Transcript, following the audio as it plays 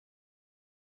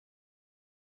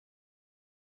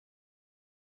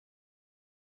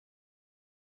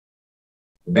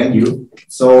venue.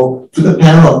 So to the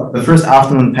panel, the first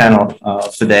afternoon panel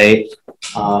of today,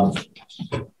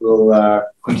 we'll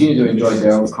continue to enjoy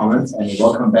Darrell's comments and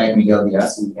welcome back Miguel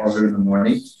Diaz, who was here in the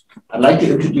morning. I'd like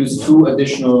to introduce two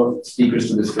additional speakers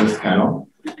to this first panel.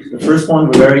 The first one,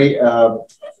 we're very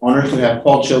honored to have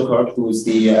Paul Chilcott, who is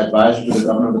the advisor to the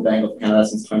Governor of the Bank of Canada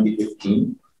since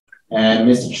 2015. And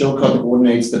Mr. Chilcott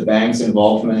coordinates the bank's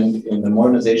involvement in the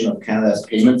modernization of Canada's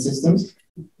payment systems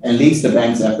and leads the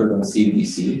bank's effort on the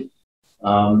CBDC.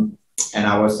 And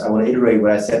I want to iterate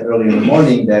what I said earlier in the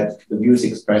morning, that the views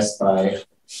expressed by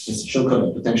Mr. Chilcott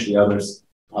and potentially others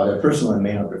are their personal and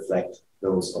may not reflect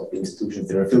those of the institutions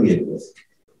they're affiliated with.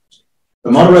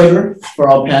 The moderator for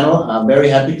our panel, I'm very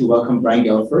happy to welcome Brian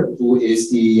Gelfand, who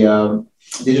is the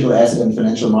Digital Asset and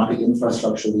Financial Market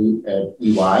Infrastructure Lead at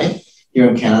EY here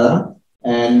in Canada.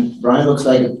 And Brian looks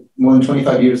like more than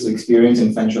 25 years of experience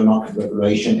in financial market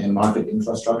regulation and market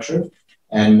infrastructure.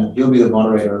 And he'll be the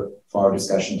moderator for our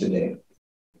discussion today.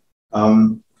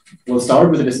 We'll start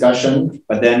with a discussion,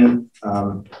 but then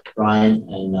Brian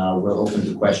and we'll open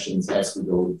to questions as we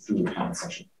go through the panel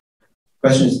session.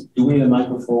 Question is, do we need a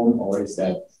microphone or is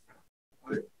that?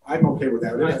 I'm okay with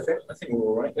that. I think we're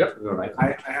all right. Yep, we're all right.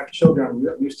 I have children,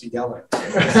 I'm used to yelling.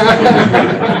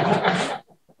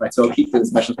 Right, so I'll keep the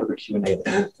discussion for the Q&A.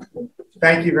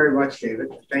 Thank you very much, David.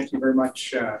 Thank you very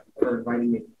much for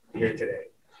inviting me here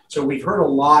today. So we've heard a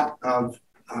lot of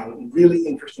really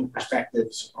interesting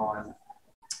perspectives on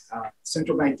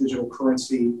central bank digital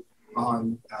currency,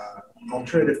 on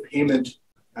alternative payment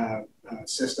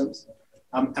systems.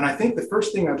 And I think the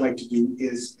first thing I'd like to do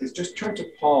is just turn to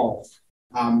Paul,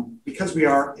 because we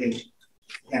are in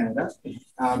Canada,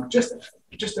 just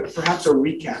perhaps a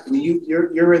recap. I mean,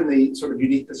 you're in the sort of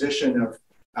unique position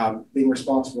of being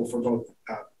responsible for both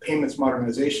payments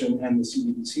modernization and the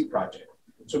CBDC project.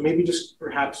 So maybe just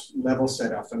perhaps level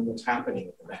set us on what's happening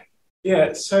at the bank.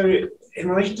 Yeah, so in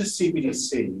relation to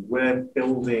CBDC, we're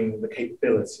building the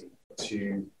capability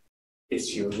to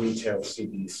issue a retail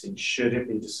CBDC should it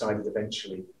be decided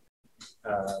eventually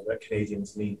that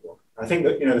Canadians need one. I think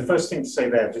that, the first thing to say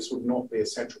there, this would not be a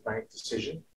central bank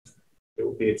decision. It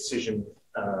would be a decision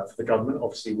for the government.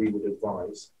 Obviously, we would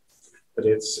advise, but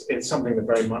it's something that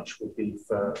very much would be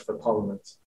for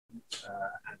Parliament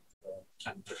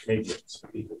and for Canadians, for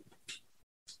people.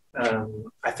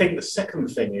 I think the second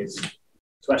thing is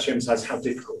to actually emphasize how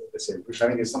difficult this is, which I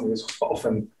think is something that's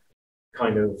often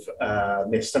kind of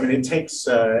missed. I mean, it takes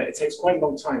quite a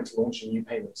long time to launch a new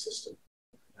payment system,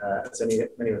 as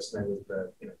many of us know,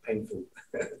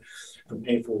 with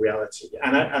painful reality.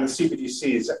 And the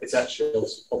CBDC is actually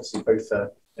obviously both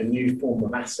a new form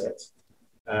of asset,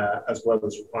 as well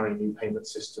as requiring a new payment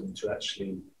system to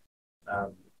actually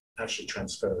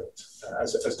transfer it.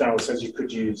 As Darrell says, you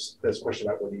could use. There's a question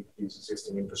about whether you could use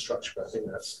existing infrastructure, but I think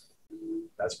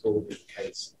that's probably the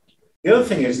case. The other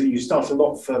thing is that you start a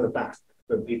lot further back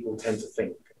than people tend to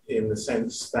think, in the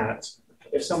sense that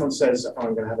if someone says,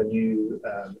 I'm going to have a new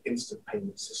instant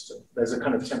payment system, there's a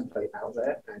kind of template out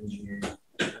there, and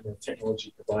the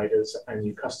technology providers, and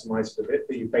you customize it a bit,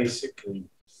 but you basically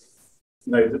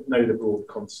know the broad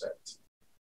concept.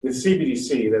 With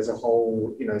CBDC, there's a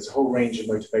whole range of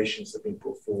motivations that have been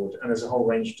put forward, and there's a whole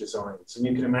range of designs. And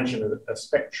you can imagine a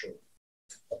spectrum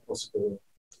of possible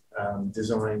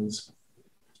designs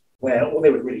where all they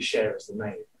would really share is the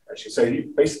name, actually. So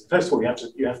first of all,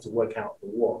 you have to work out the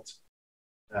what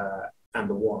and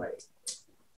the why.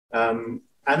 And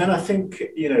then I think,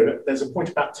 there's a point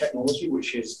about technology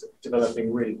which is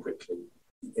developing really quickly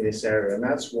in this area. And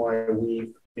that's why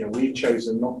we've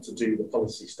chosen not to do the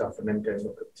policy stuff and then go and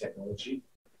look at the technology.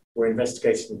 We're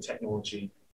investigating the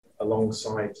technology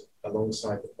alongside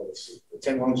the policy. The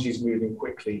technology is moving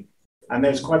quickly, and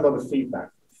there's quite a lot of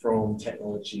feedback from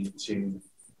technology to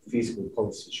feasible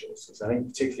policy choices. I think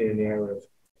particularly in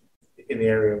the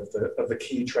area of the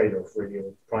key trade-off, really,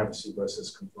 of privacy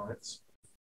versus compliance.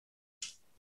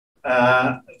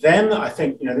 Then I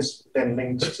think this then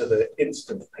links to the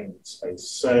instant payment space.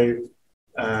 So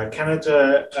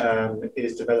Canada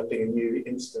is developing a new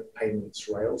instant payments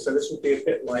rail. So this will be a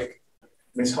bit like,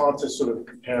 it's hard to sort of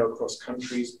compare across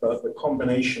countries, but the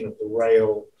combination of the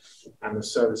rail and the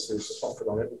services offered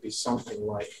on it will be something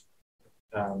like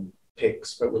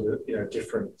PIX, but with a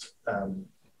different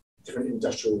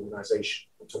industrial organisation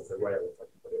on top of the rail, if I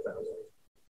can put it that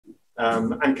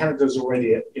way. And Canada's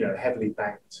already a heavily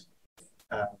banked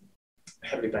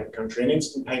country, and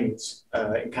instant payments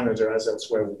in Canada, as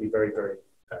elsewhere, will be very, very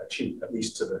cheap, at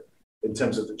least in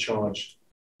terms of the charge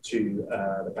to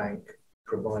the bank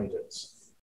providers.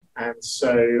 And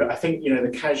so I think the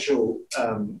casual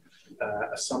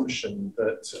assumption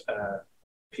that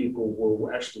people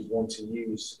will actually want to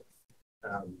use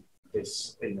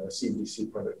this, a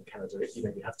CBDC product in Canada.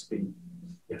 You have to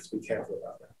be careful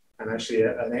about that. And actually,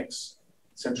 an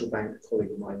ex-central bank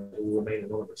colleague of mine who will remain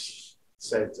anonymous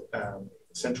said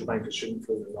central bankers shouldn't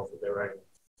fall in love with their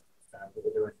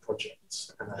own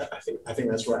projects. And I think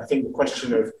that's right. I think the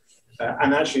question of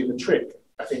and actually the trick,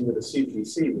 I think, with a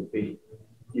CBDC would be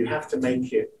you have to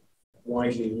make it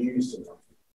widely used enough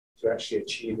to actually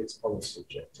achieve its policy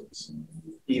objectives,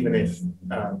 even if,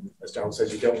 as Darrell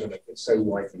says, you don't want to make it so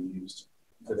widely used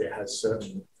that it has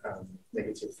certain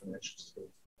negative financial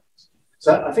stability.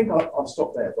 So I think I'll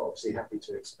stop there, but obviously happy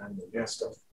to expand on that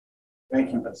stuff.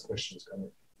 Thank you. That's questions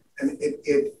coming.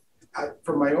 And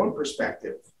from my own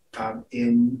perspective,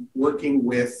 in working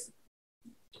with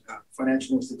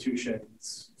financial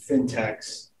institutions,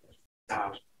 fintechs,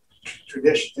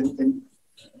 tradition, and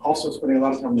also spending a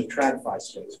lot of time in the TradFi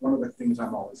space, one of the things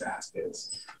I'm always asked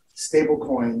is stable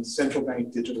coins, central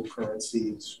bank digital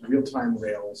currencies, real-time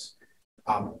rails.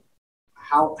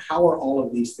 How are all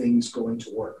of these things going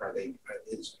to work?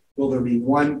 Will there be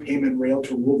one payment rail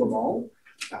to rule them all,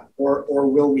 or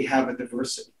will we have a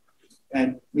diversity?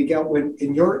 And Miguel,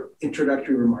 in your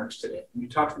introductory remarks today, you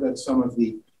talked about some of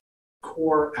the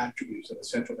core attributes of a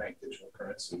central bank digital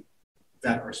currency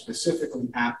that are specifically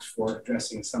apt for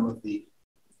addressing some of the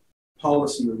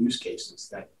policy or use cases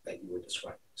that you were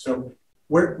describing. So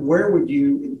where would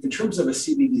you, in terms of a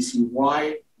CBDC,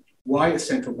 why a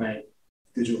central bank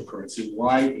digital currency?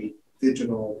 Why a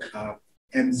digital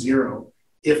M0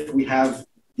 if we have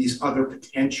these other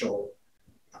potential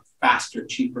faster,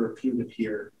 cheaper,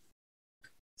 peer-to-peer?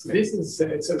 So this is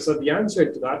so the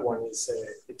answer to that one is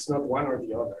it's not one or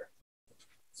the other.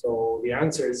 So the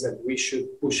answer is that we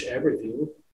should push everything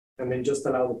and then just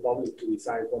allow the public to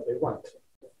decide what they want.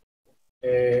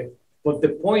 But the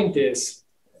point is,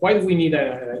 why do we need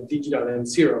a digital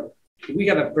M0? If we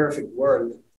had a perfect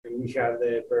world and we had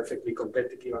perfectly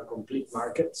competitive and complete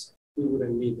markets, we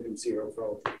wouldn't need M0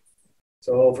 probably.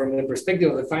 So from the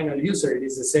perspective of the final user, it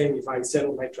is the same if I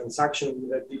settle my transaction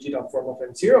with a digital form of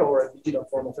M0 or a digital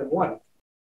form of M1.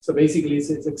 So basically, it's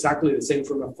exactly the same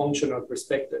from a functional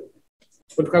perspective.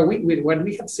 But what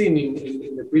we have seen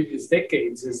in the previous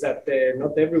decades is that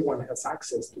not everyone has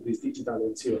access to this digital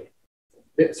M0.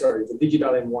 Sorry, the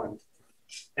digital M1.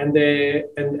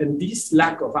 And this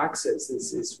lack of access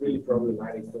is really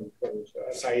problematic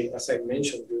as I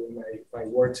mentioned during my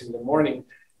words in the morning,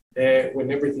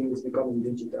 when everything is becoming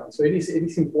digital. So it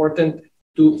is important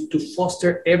to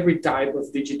foster every type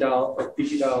of digital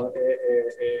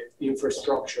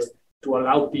infrastructure to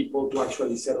allow people to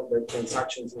actually settle their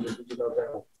transactions in the digital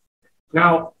realm.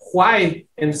 Now, why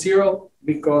M0?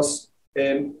 Because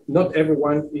not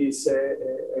everyone is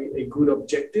a good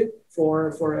objective for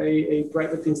a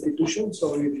private institution.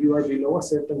 So if you are below a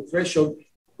certain threshold,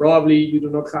 probably you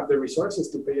do not have the resources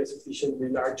to pay a sufficiently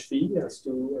large fee as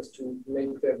to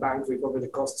make the bank recover the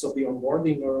costs of the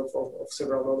onboarding or of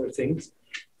several other things.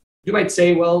 You might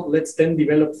say, well, let's then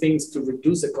develop things to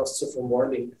reduce the costs of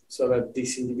onboarding so that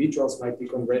these individuals might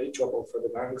become ready-trouble for the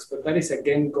banks. But that is,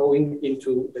 again, going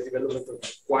into the development of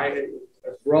quite a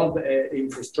broad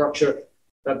infrastructure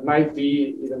that might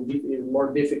be even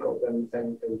more difficult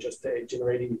than just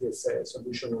generating this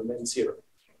solution on M0.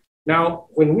 Now,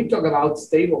 when we talk about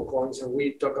stable coins and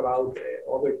we talk about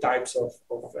other types of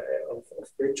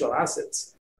virtual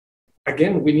assets,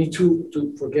 again, we need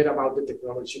to forget about the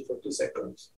technology for 2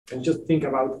 seconds and just think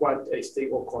about what a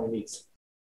stable coin is.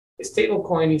 A stable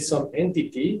coin is some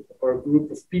entity or group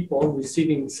of people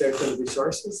receiving certain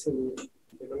resources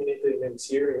denominated in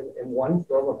M0 and M1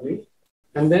 probably,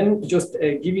 and then just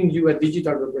giving you a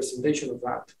digital representation of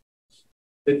that.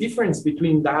 The difference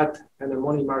between that and a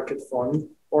money market fund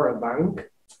or a bank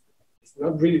is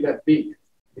not really that big.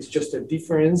 It's just a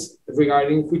difference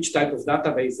regarding which type of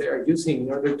database they are using in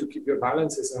order to keep your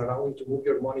balances and allowing to move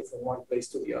your money from one place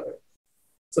to the other.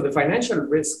 So the financial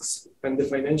risks and the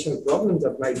financial problems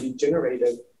that might be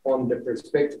generated from the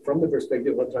perspective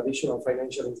of a traditional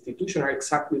financial institution are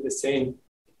exactly the same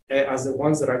as the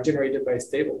ones that are generated by a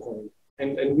stablecoin.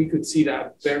 And we could see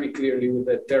that very clearly with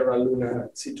the Terra Luna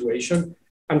situation.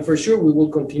 And for sure, we will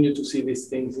continue to see these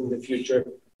things in the future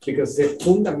because the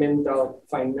fundamental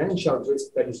financial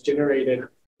risk that is generated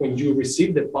when you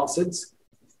receive deposits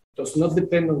does not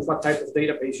depend on what type of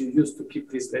database you use to keep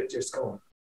these ledgers going.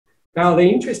 Now, the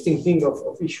interesting thing of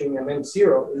issuing an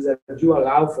M0 is that you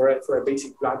allow for a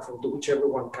basic platform to which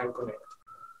everyone can connect.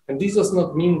 And this does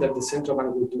not mean that the central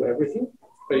bank will do everything,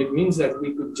 but it means that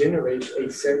we could generate a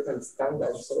certain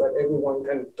standard so that everyone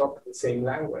can talk the same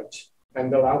language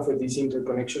and allow for this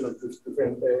interconnection of these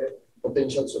different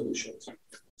potential solutions.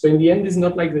 So in the end, it's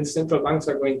not like the central banks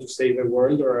are going to save the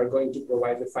world or are going to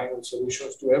provide the final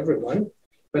solutions to everyone,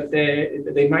 but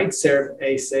they might serve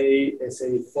as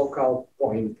a focal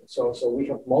point. So we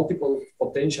have multiple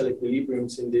potential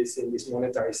equilibriums in these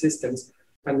monetary systems,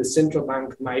 and the central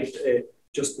bank might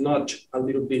just nudge a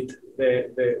little bit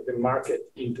the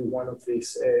market into one of these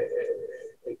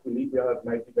equilibria that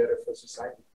might be better for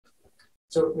society.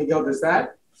 So Miguel, does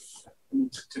that,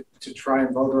 to try and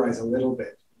vulgarize a little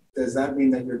bit, does that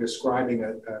mean that you're describing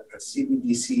a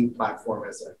CBDC platform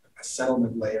as a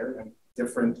settlement layer and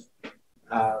different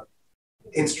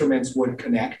instruments would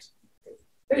connect?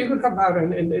 Yeah, you could have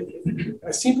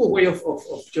a simple way of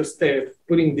just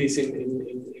putting this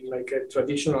in like a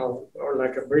traditional or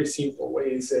like a very simple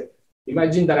way is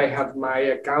imagine that I have my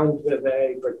account with a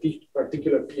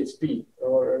particular PSP,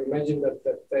 or imagine that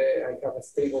I have a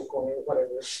stable coin or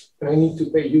whatever, and I need to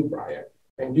pay you, Brian,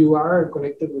 and you are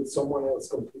connected with someone else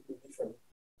completely different.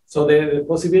 So the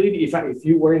possibility, if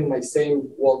you were in my same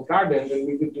walled garden, then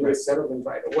we could do a settlement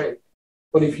right away.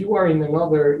 But if you are in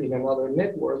another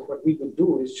network, what we could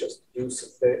do is just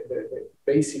use the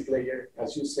basic layer,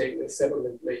 as you say, the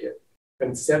settlement layer,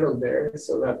 and settle there,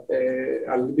 so that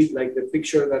a little bit like the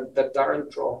picture that Darrell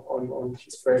drew on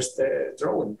his first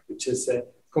drawing, which is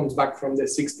comes back from the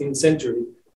 16th century.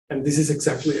 And this is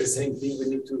exactly the same thing we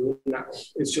need to do now.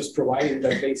 It's just providing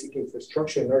that basic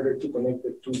infrastructure in order to connect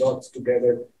the two dots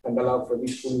together and allow for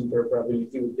this full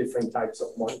interoperability with different types of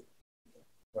money.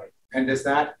 Right. And does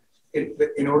that,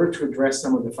 in order to address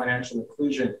some of the financial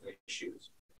inclusion issues,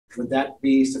 would that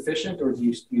be sufficient, or do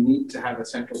you need to have a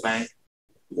central bank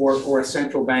or a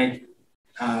central bank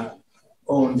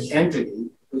owned entity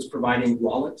who's providing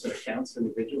wallets and accounts to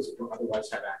individuals who don't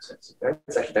otherwise have access?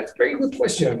 That's a very good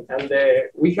question. And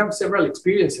we have several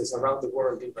experiences around the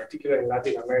world, in particular in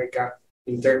Latin America,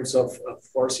 in terms of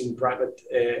forcing private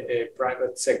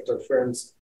sector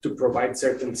firms to provide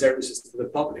certain services to the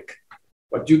public.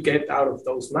 What you get out of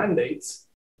those mandates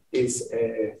is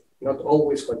not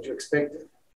always what you expected.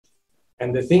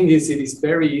 And the thing is, it is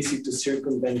very easy to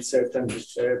circumvent certain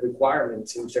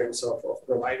requirements in terms of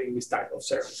providing this type of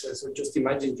services. So just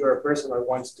imagine you're a person that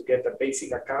wants to get a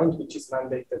basic account, which is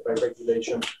mandated by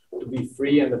regulation to be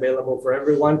free and available for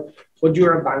everyone. But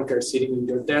you're a banker sitting in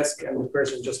your desk, and the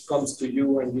person just comes to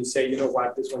you and you say, you know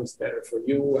what, this one's better for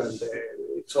you. And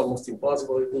it's almost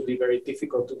impossible. It will be very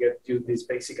difficult to get you this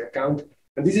basic account.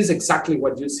 And this is exactly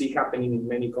what you see happening in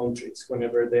many countries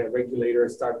whenever the regulator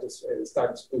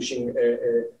starts pushing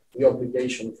the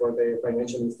obligation for the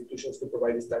financial institutions to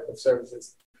provide this type of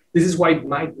services. This is why it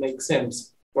might make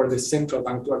sense for the central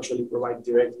bank to actually provide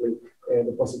directly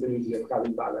the possibility of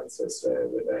having balances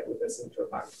with the central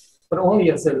bank, but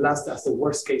only as the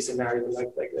worst case scenario,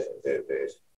 like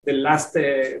the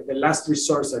last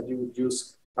resource that you would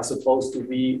use, as opposed to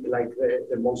be like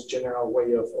the most general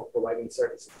way of providing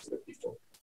services to the people.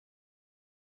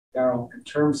 Darrell, in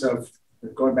terms of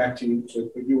going back to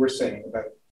what you were saying about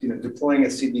deploying a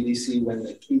CBDC when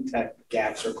the key tech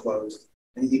gaps are closed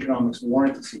and the economics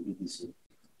warrant a CBDC,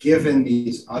 given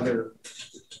the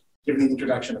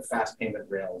introduction of fast payment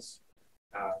rails,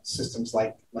 systems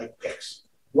like PIX,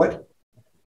 what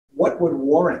would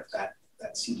warrant that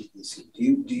CBDC?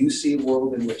 Do you see a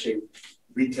world in which a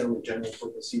retail or general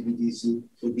purpose CBDC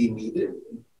would be needed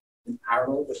in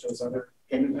parallel with those other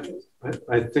payment methods?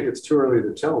 I think it's too early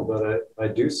to tell, but I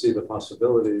do see the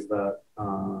possibility that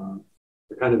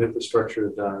the kind of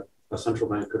infrastructure that a central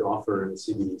bank could offer in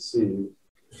CBDC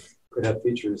could have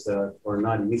features that are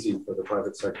not easy for the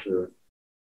private sector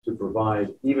to provide,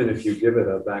 even if you give it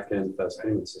a back-end fast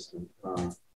payment system.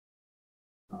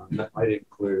 That might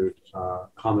include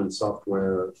common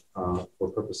software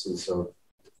for purposes of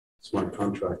smart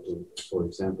contracting, for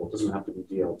example. It doesn't have to be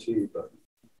DLT, but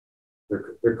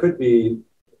there could be,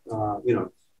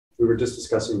 we were just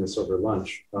discussing this over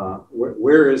lunch.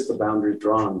 Where is the boundary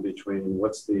drawn between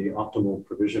what's the optimal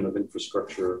provision of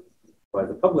infrastructure by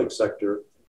the public sector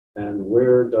and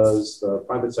where does the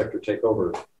private sector take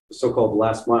over? The so-called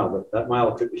last mile, but that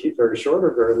mile could be very short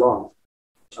or very long.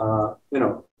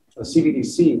 A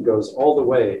CBDC goes all the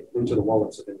way into the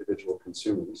wallets of individual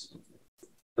consumers.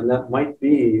 And that might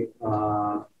be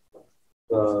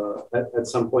at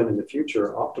some point in the future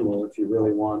optimal if you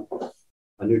really want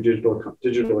a new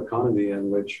digital economy in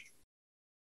which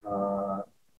the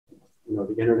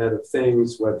Internet of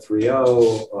Things, Web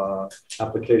 3.0,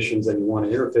 applications that you want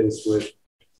to interface with,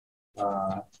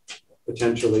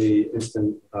 potentially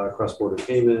instant cross-border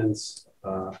payments,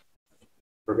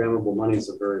 programmable monies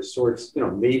of various sorts.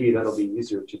 Maybe that'll be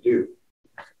easier to do.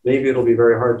 Maybe it'll be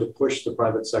very hard to push the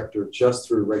private sector just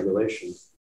through regulation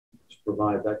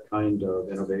provide that kind of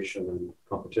innovation and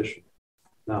competition.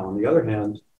 Now, on the other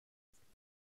hand,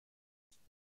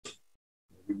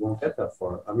 we won't get that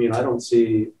far. I mean, I don't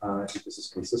see, I think this is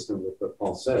consistent with what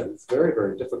Paul said, it's very,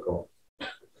 very difficult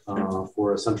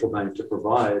for a central bank to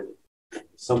provide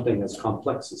something as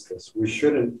complex as this. We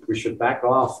should back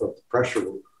off of the pressure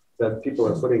that people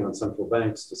are putting on central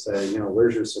banks to say, you know,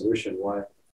 where's your solution?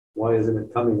 Why isn't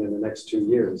it coming in the next 2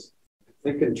 years? I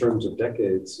think in terms of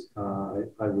decades,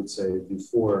 I would say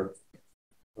before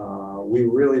we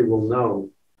really will know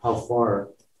how far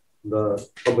the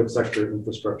public sector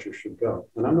infrastructure should go.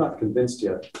 And I'm not convinced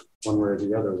yet, one way or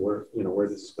the other, where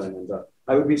this is going to end up.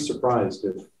 I would be surprised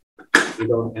if we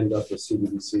don't end up with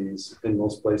CBDCs in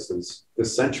most places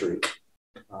this century,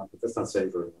 but that's not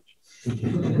saying very much.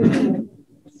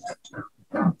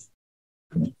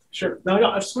 Sure. Now,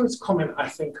 I just wanted to comment, I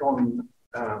think, on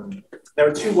there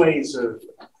are two ways of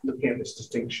looking at this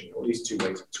distinction, or at least two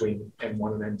ways between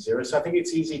M1 and M0. So I think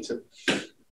it's easy to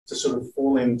sort of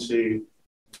fall into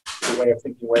the way of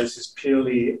thinking where this is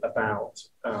purely about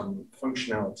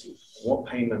functionality, what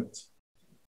payment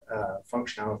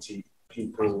functionality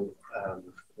people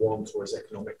want or is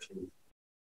economically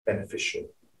beneficial.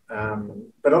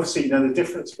 But obviously, you know, the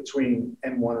difference between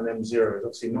M1 and M0 is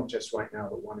obviously not just right now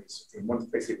that one's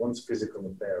physical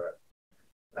and bearer,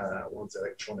 one's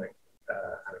electronic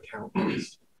and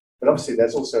account-based. But obviously,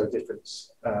 there's also a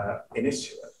difference in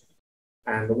issuer.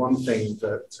 And the one thing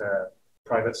that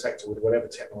private sector with whatever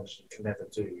technology can never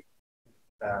do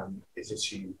is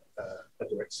issue a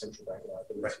direct central bank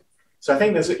liability. So I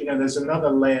think there's another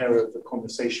layer of the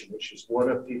conversation, which is what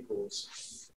are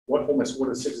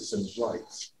citizens'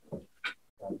 rights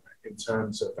in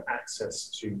terms of access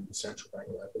to the central bank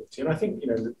liability. And I think, you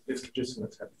know, it's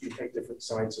legitimate to take different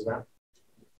sides of that,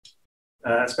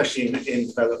 especially in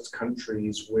developed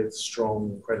countries with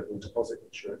strong, credible deposit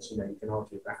insurance. You know, you can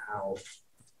argue about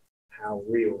how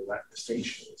real that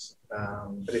distinction is.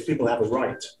 But if people have a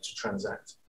right to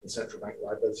transact in central bank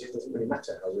liability, it doesn't really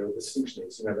matter how real the distinction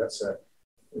is. You know, that's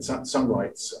some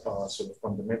rights are sort of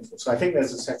fundamental. So I think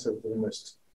there's a set of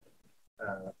almost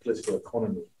political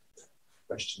economy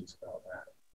questions about that.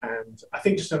 And I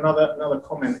think just another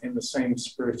comment in the same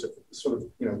spirit of sort of,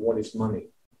 you know, what is money?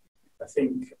 I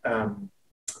think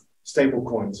stable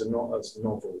coins are not as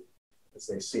novel as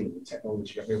they seem in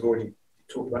technology. I mean, we've already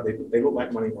talked about they look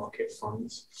like money market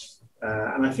funds.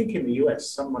 And I think in the US,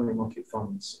 some money market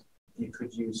funds you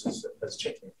could use as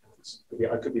checking accounts.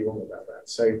 I could be wrong about that.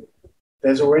 So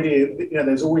there's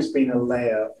always been a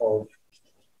layer of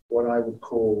what I would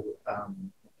call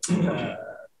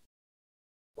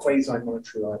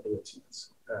quasi-monetary liabilities,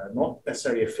 not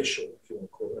necessarily official, if you want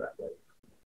to call it that way,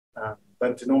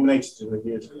 but denominated in the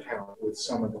unit account with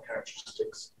some of the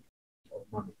characteristics of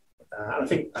money. And I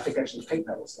think actually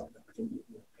PayPal is like that. I think, you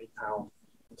know, PayPal,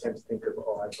 you tend to think of,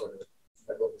 oh, I've got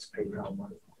this PayPal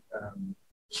money.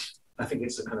 I think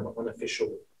it's a kind of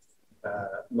unofficial,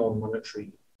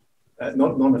 non-monetary,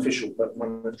 not non-official, but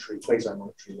monetary,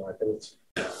 quasi-monetary liability.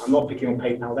 I'm not picking on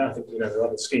PayPal there. I think, you know, there are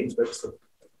other schemes, but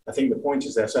I think the point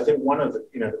is there. So I think one of the,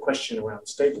 you know, the question around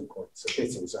stable coins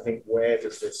is, I think, where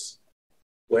does this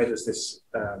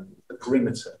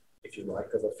perimeter, if you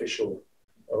like,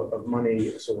 of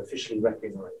money sort of officially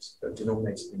recognized,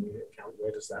 denominated in the unit account,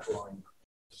 where does that line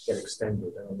get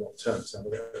extended and on what terms? And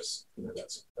that's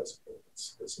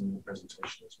in the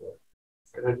presentation as well.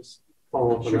 Can I just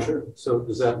follow up on that? Sure. So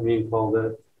does that mean, Paul,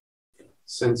 that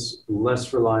since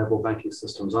less reliable banking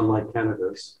systems, unlike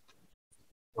Canada's,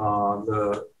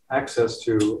 the access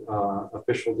to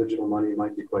official digital money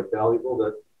might be quite valuable,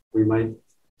 that we might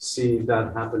see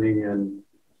that happening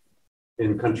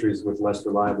in countries with less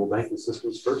reliable banking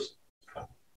systems first?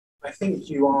 I think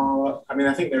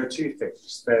I think there are two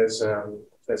things. There's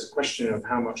a question of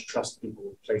how much trust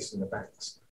people place in the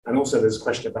banks. And also there's a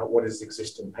question about what is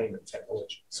existing payment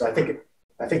technology. So I think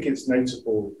it's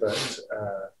notable that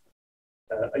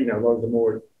you know, a lot of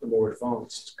the more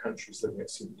advanced countries living at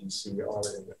CBDC are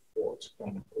in what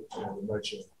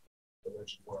emerging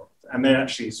world, and they're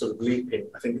actually sort of leaping.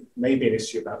 I think maybe an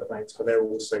issue about the banks, but they're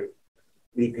also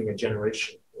leaping a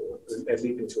generation, or they're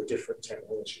leaping to a different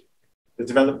technology. The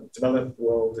developed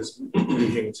world is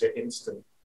moving to instant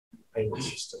payment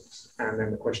systems, and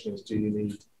then the question is, do you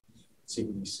need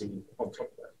CBDC on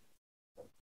top of that?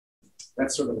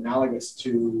 That's sort of analogous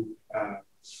to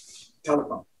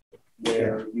telecom,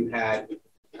 where you had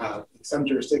in some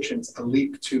jurisdictions a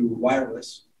leap to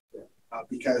wireless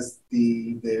because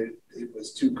it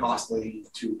was too costly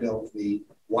to build the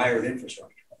wired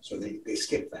infrastructure, so they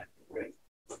skipped that. Right.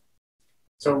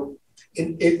 So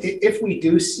if we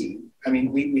do see, I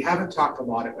mean, we haven't talked a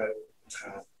lot about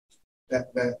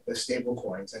the stable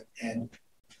coins. And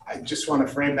I just want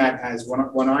to frame that as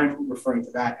when I'm referring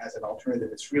to that as an alternative,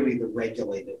 it's really the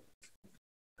regulated,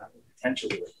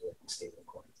 potentially regulated stable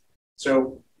coins.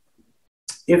 So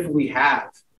if we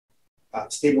have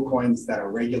stable coins that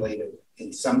are regulated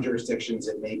in some jurisdictions,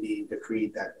 it may be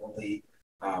decreed that only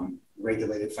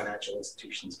regulated financial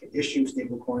institutions can issue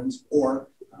stable coins, or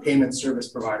payment service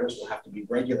providers will have to be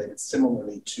regulated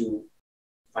similarly to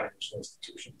financial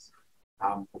institutions.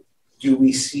 Do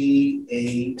we see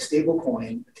a stable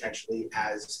coin potentially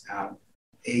as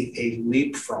a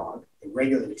leapfrog, a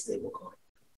regulated stable coin,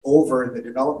 over the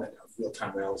development of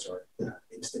real-time rails or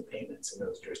instant payments in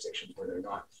those jurisdictions where they're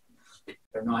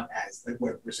not as like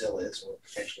where Brazil is, or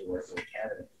potentially where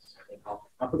Canada is? I think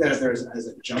I'll put that as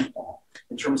a jump ball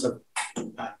in terms of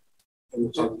a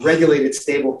regulated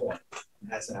stable coin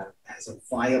as a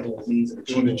viable means of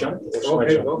achieving jump.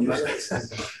 Okay,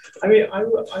 I mean, I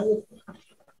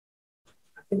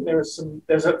think there's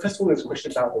first of all, there's a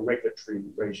question about the regulatory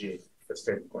regime for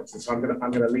stablecoins, and so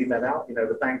I'm gonna leave that out. You know,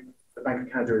 the Bank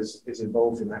of Canada is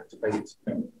involved in that debate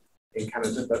in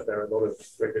Canada, but there are a lot of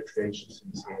regulatory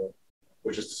agencies here,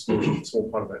 which is a small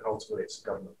part of it. Ultimately, it's a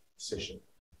government decision.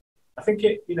 I think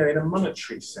in a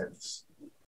monetary sense,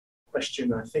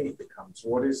 question I think becomes,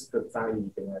 what is the value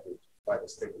being added by the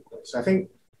stablecoin?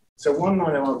 So one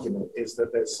line of argument is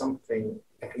that there's something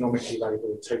economically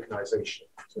valuable in tokenization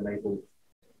to enable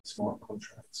smart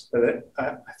contracts. But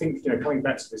I think, coming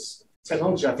back to this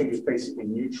technology, I think is basically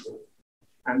neutral.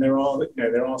 And there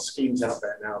are schemes out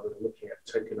there now that are looking at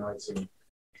tokenizing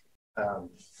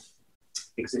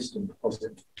existing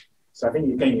deposit. So I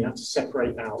think, again, you have to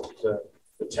separate out the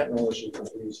technology from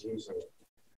who's using it.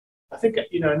 I think,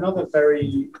 another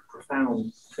very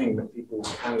profound thing that people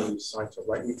can lose sight of,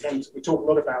 like we talk a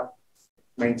lot about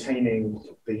maintaining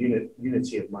the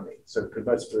unity of money, so the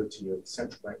convertibility of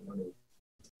central bank money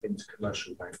into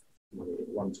commercial bank money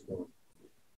one-to-one.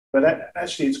 But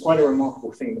actually, it's quite a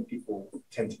remarkable thing that people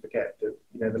tend to forget,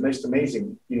 that the most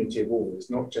amazing unity of all is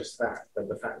not just that, but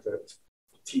the fact that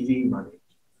TV money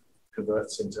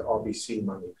converts into RBC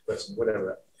money, converts into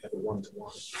whatever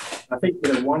one-to-one. I think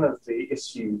one of the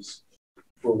issues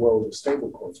for a world of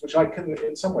stablecoins, which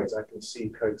in some ways I can see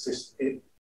coexist, the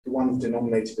ones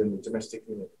denominated in the domestic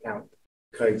unit account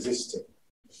coexisting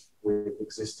with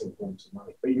existing forms of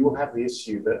money. But you will have the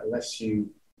issue that unless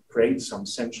you create some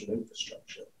central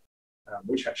infrastructure,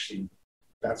 which actually,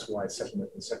 that's why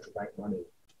settlement in central bank money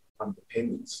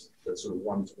underpins the sort of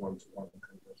one-to-one-to-one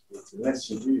convertibility. Unless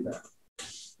you do that,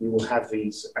 you will have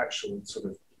these actual sort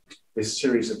of this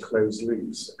series of closed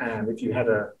loops. And if you had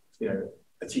a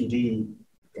TD,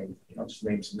 again, I'll just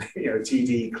name some,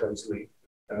 TD closed loop,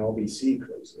 an RBC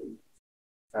closed loop.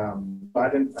 But I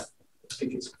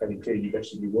think it's fairly clear you'd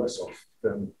actually be worse off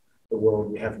than the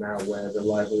world we have now, where the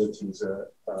liabilities are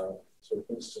sort of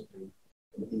instantly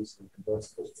and easily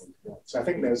convertible. So I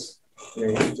think there's,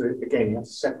 you have to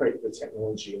separate the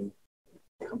technology and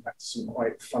come back to some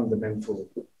quite fundamental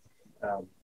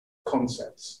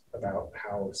concepts about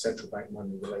how central bank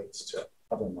money relates to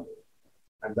other money.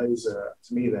 And those are,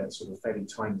 to me, they're sort of fairly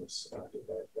timeless. I think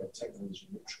they're technology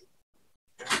neutral.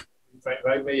 If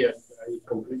I may, I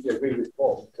completely agree with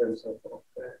Paul in terms of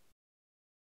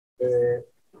the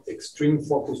extreme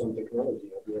focus on technology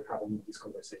that we are having in these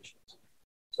conversations.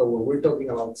 So when we're talking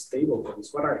about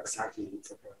stablecoins, what are exactly the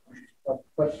technology?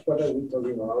 What are we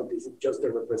talking about? Is it just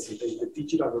the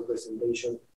digital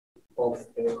representation of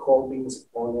holdings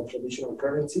on a traditional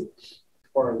currency?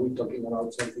 Or are we talking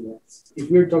about something else? If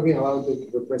we're talking about the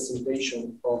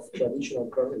representation of traditional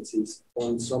currencies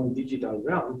on some digital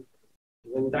realm,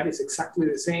 then that is exactly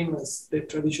the same as the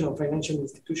traditional financial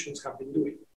institutions have been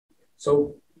doing.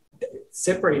 So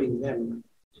separating them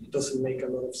doesn't make a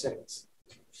lot of sense.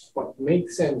 What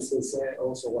makes sense is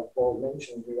also what Paul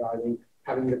mentioned regarding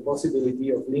having the possibility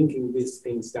of linking these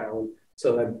things down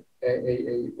so that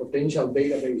a potential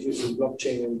database using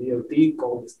blockchain and DLT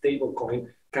called stablecoin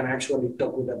can actually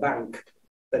talk with a bank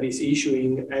that is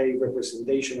issuing a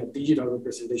digital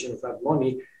representation of that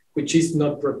money, which is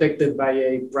not protected by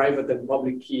a private and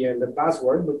public key and the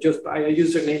password, but just by a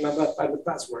username and by the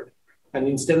password. And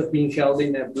instead of being held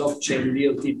in a blockchain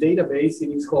DLT database, it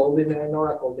is held in an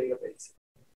Oracle database.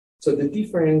 So the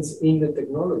difference in the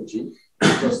technology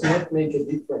does not make a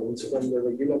difference from the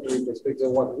regulatory perspective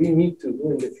of what we need to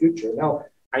do in the future. Now,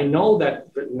 I know that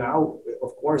now,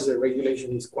 of course, the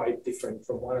regulation is quite different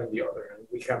from one and the other, and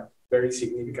we have very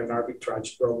significant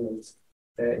arbitrage problems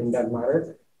in that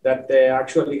matter that they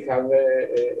actually have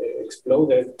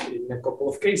exploded in a couple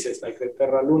of cases, like the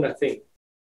Terra Luna thing.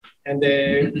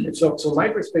 And so my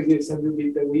perspective is a little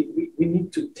bit that we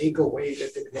need to take away the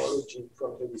technology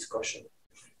from the discussion.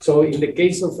 So in the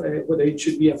case of whether it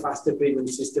should be a faster payment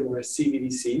system or a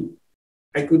CBDC,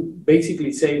 I could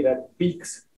basically say that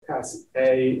PIX has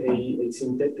a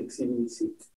synthetic CBDC.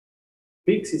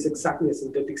 PIX is exactly a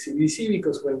synthetic CBDC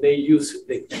because when they use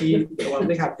the key, well,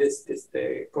 they have this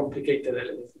complicated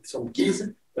element, some keys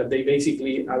that they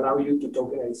basically allow you to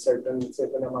tokenize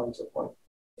certain amounts of money.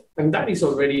 And that is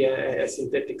already a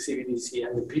synthetic CBDC.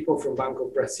 And the people from Bank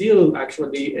of Brazil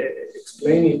actually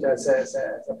explain it as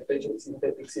a potential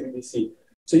synthetic CBDC.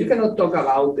 So you cannot talk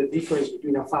about the difference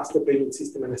between a faster payment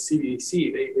system and a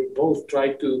CBDC. They both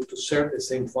try to serve the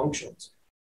same functions.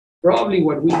 Probably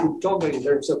what we could talk in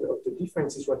terms of the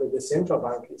difference is whether the central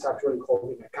bank is actually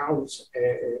holding accounts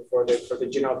for the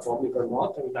general public or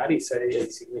not, and that is a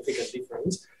significant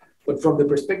difference. But from the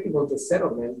perspective of the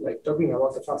settlement, like talking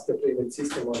about a faster payment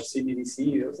system or a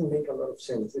CBDC doesn't make a lot of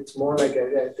sense. It's more like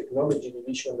a technology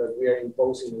division that we are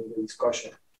imposing in the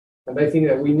discussion. And I think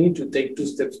that we need to take 2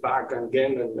 steps back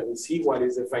again and see what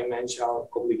is the financial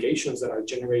obligations that are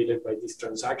generated by these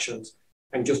transactions,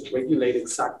 and just regulate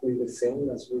exactly the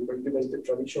same as we regulate the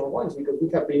traditional ones, because we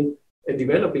have been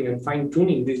developing and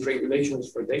fine-tuning these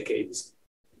regulations for decades.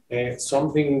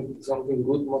 Something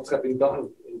good must have been done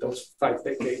in those 5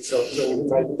 decades, so we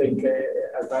might take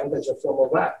advantage of some of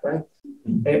that,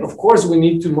 right? Of course, we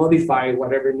need to modify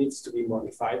whatever needs to be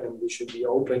modified, and we should be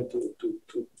open to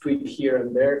tweak here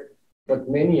and there. But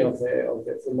many of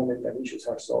the fundamental issues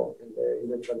are solved in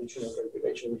the traditional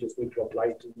regulation. We just need to apply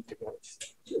to the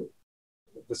technology.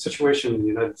 The situation in the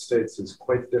United States is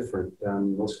quite different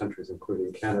than most countries,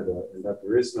 including Canada, in that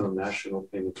there is no national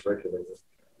payments regulator.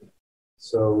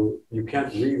 So you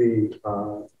can't really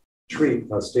treat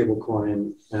a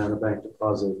stablecoin and a bank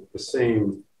deposit the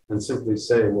same and simply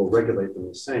say, we'll regulate them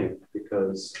the same,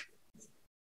 because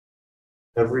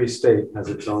every state has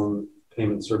its own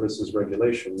payment services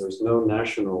regulation. There's no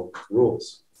national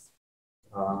rules.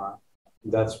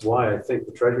 That's why I think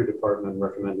the Treasury Department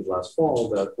recommended last fall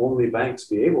that only banks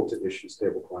be able to issue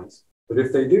stablecoins. But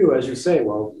if they do, as you say,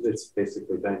 well, it's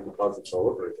basically bank deposits all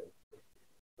over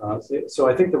again. So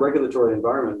I think the regulatory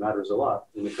environment matters a lot.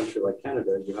 In a country like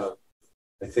Canada, you have,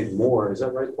 I think, more. Is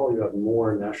that right, Paul? You have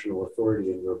more national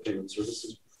authority in your payment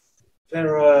services.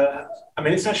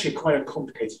 It's actually quite a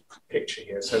complicated picture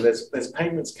here. So there's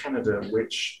Payments Canada,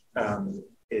 which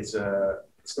it's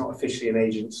not officially an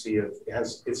agency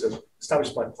it's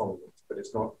established by Parliament, but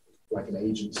it's not like an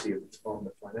agency of the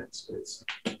Department of Finance, but it's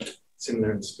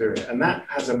similar in spirit. And that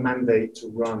has a mandate to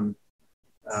run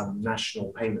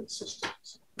national payment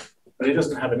systems. But it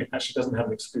doesn't have an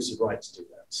exclusive right to do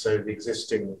that. So the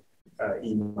existing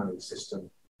e-money system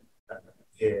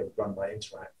here run by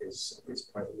Interact is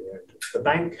privately owned. The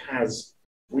bank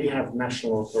we have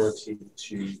national authority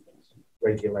to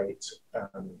regulate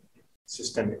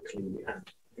systemically and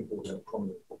important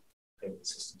prominent payment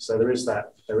systems. So there is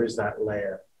that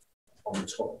layer on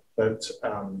top. But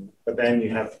then you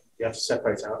have to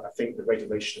separate out, I think, the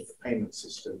regulation of the payment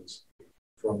systems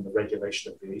from the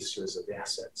regulation of the issuers of the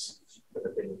assets that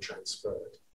are being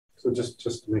transferred. So just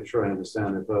to make sure I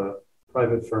understand, if a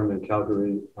private firm in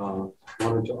Calgary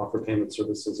wanted to offer payment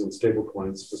services in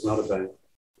stablecoins, was not a bank,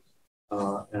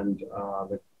 and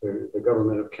the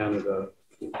government of Canada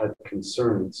had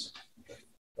concerns,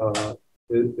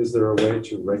 is there a way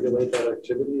to regulate that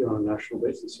activity on a national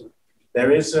basis?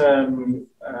 There is the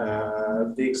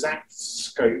exact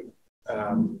scope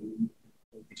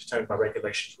will be determined by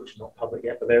regulations which are not public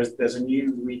yet, but there's a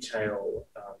new retail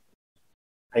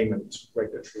payment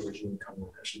regulatory regime coming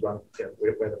actually run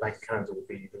where the Bank of Canada will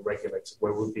be the regulator,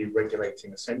 where we'll be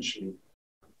regulating essentially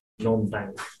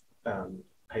non-bank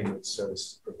payment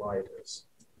service providers.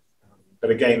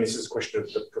 But again, this is a question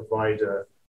of the provider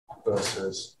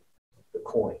versus the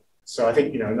coin. So I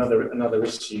think another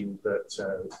issue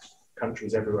that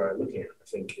countries everywhere are looking at, I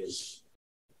think, is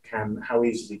how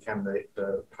easily can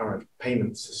the current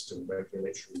payment system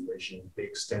regulatory regime be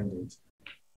extended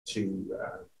to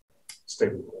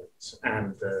stablecoins?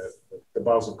 And the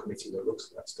Basel Committee that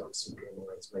looks at that stuff,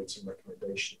 CPMI, has made some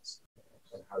recommendations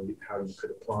on how you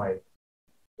could apply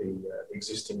the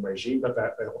existing regime, but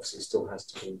that obviously still has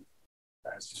to be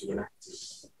enacted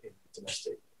in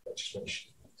domestic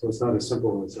legislation. So it's not as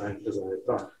simple as I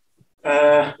thought.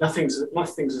 Nothing's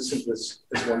as simple as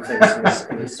one thing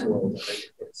in this world, I think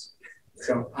it is.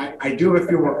 So I do have a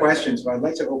few more questions, but I'd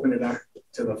like to open it up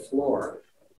to the floor.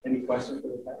 Any questions for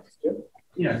the panel? Jim?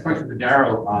 Yeah, a question for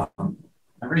Darrell.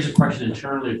 I raised a question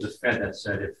internally of the Fed that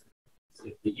said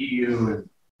if the EU and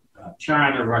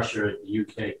China, Russia, the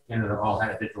UK, Canada all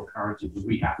had a digital currency, do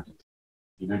we have to?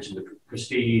 you mentioned the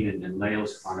Christine and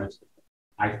Lael's comments.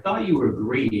 I thought you were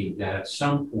agreeing that at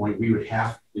some point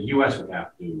the U.S. would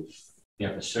have to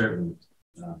have a certain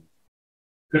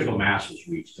critical mass was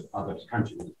reached of other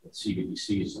countries with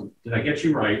CBDCs. So did I get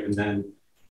you right? And then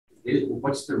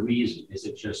what's the reason? Is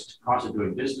it just cost of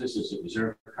doing business? Is it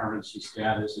reserve currency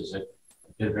status? Is it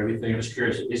a bit of everything? I'm just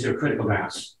curious, is there a critical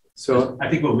mass? So I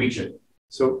think we'll reach it.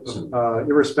 So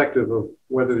irrespective of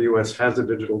whether the US has a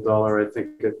digital dollar, I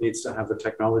think it needs to have the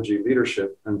technology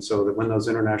leadership. And so that when those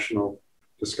international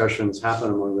discussions happen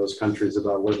among those countries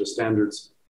about what are the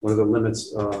standards, what are the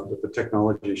limits that the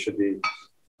technology should be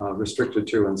restricted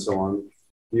to and so on,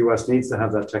 the US needs to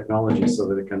have that technology so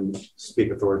that it can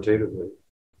speak authoritatively.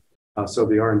 So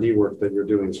the R&D work that you're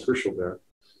doing is crucial there.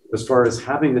 As far as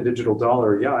having the digital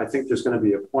dollar, yeah, I think there's going to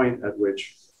be a point at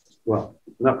which, well,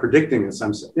 I'm not predicting this.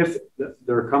 If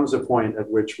there comes a point at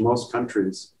which most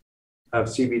countries have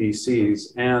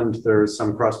CBDCs and there's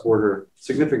some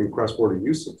significant cross-border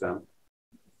use of them,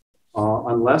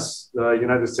 unless the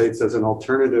United States has an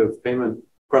alternative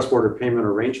cross-border payment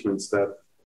arrangements that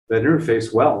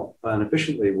interface well and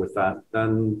efficiently with that,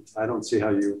 then I don't see how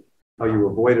you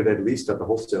avoid it, at least at the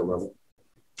wholesale level.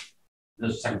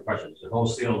 There's a second question. Is it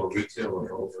wholesale or retail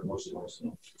or mostly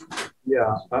wholesale?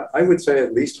 Yeah, I would say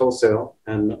at least wholesale,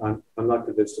 and I'm not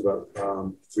convinced about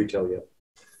retail yet.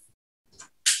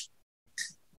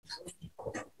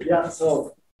 Yeah,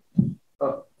 so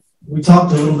we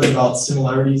talked a little bit about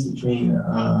similarities between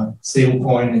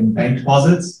stablecoin and bank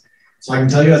deposits. So I can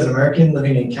tell you as an American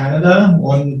living in Canada,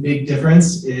 one big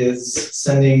difference is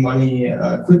sending money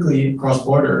quickly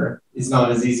cross-border is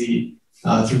not as easy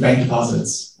through bank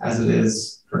deposits as it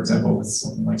is, for example, with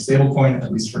something like stablecoin,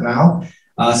 at least for now.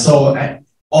 So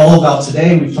all about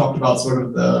today, we've talked about sort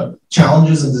of the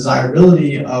challenges and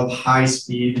desirability of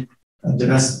high-speed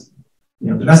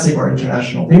domestic or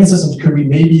international payment systems. Could we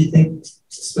maybe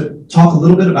talk a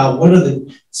little bit about what are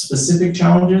the specific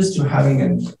challenges to having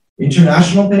an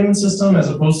international payment system as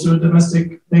opposed to a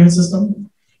domestic payment system?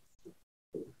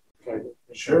 Okay,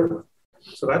 sure.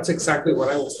 So that's exactly what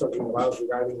I was talking about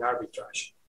regarding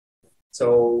arbitrage.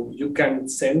 So you can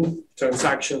send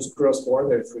transactions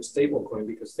cross-border through stablecoin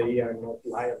because they are not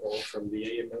liable from the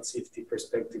AML/CFT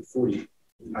perspective fully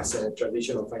as a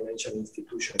traditional financial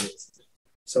institution is.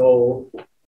 So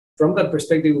from that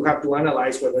perspective, we have to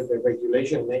analyze whether the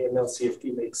regulation in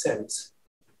AML/CFT makes sense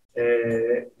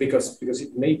because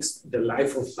it makes the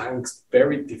life of banks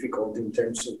very difficult in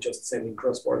terms of just sending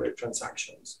cross-border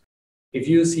transactions. If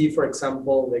you see, for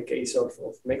example, the case of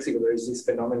Mexico, there is this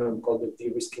phenomenon called the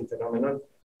de-risking phenomenon,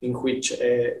 in which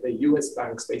the US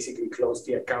banks basically closed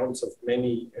the accounts of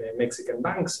many Mexican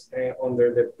banks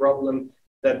under the problem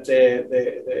that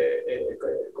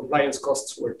the compliance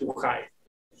costs were too high.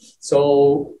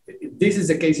 So this is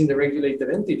the case in the regulated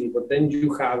entity, but then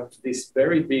you have these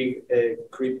very big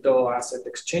crypto asset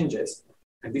exchanges.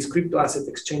 And these crypto asset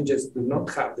exchanges do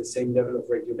not have the same level of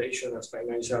regulation as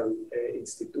financial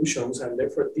institutions, and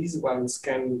therefore these ones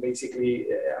can basically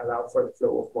allow for the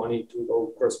flow of money to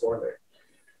go cross-border.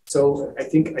 So I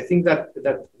think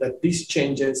that these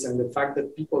changes and the fact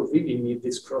that people really need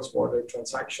these cross-border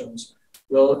transactions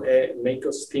will make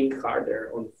us think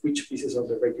harder on which pieces of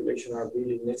the regulation are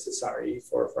really necessary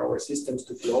for our systems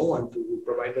to flow and to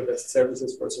provide the best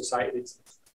services for societies.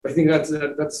 I think that's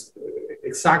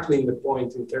exactly in the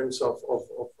point in terms of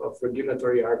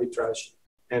regulatory arbitrage,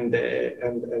 and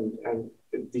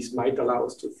this might allow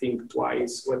us to think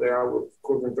twice whether our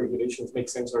current regulations make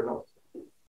sense or not.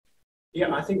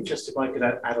 Yeah, I think just if I could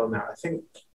add on that, I think,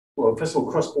 well, first of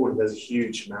all, cross-border, there's a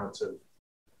huge amount of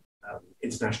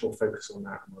international focus on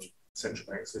that among central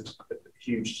banks. There's a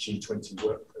huge G20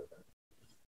 work program.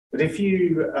 But if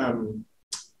you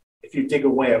dig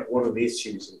away at what are the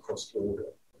issues in cross-border,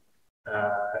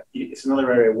 it's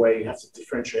another area where you have to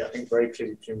differentiate, I think, very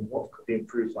clearly between what could be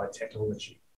improved by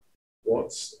technology,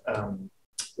 what's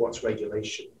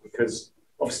regulation, because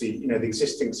obviously, the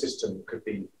existing system could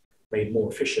be made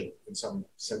more efficient in some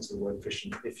sense of the word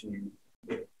efficient if you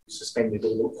suspended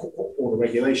all the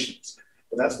regulations.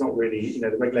 But that's not really,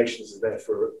 the regulations are there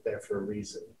for a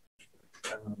reason.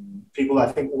 People, I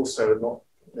think, also are not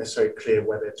necessarily clear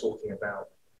where they're talking about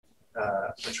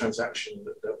a transaction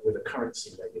with a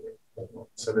currency negative or not.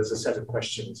 So there's a set of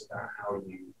questions about how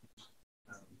you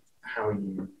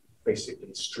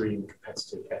basically stream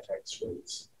competitive FX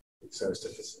rates so as to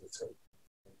facilitate.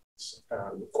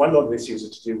 Quite a lot of issues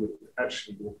are to do with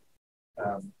actually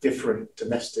different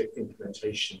domestic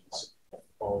implementations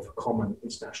of common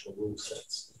international rule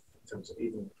sets in terms of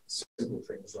even simple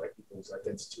things like people's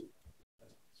identity,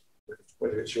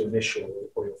 whether it's your initial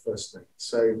or your first name.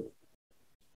 So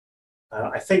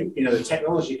I think, you know, the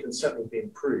technology can certainly be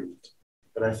improved,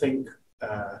 but I think,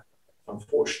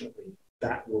 unfortunately,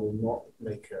 that will not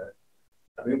make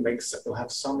I mean, it'll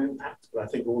have some impact, but I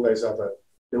think all those other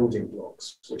building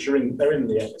blocks, which are they're in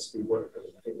the FSB work, but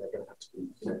I think they're going to have to be,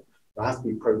 you know, there'll have to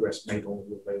be progress made on all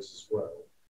of those as well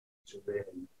to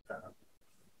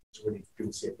really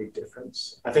see a big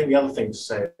difference. I think the other thing to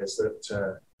say is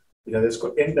that, you know,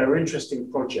 there are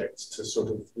interesting projects to sort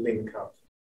of link up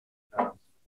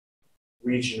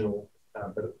regional,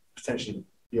 but potentially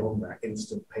beyond that,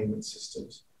 instant payment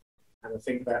systems. And I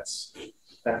think that's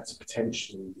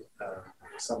potentially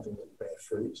something that will bear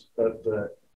fruit. But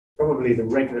probably the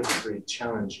regulatory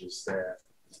challenges there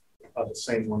are the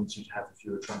same ones you'd have if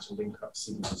you were trying to link up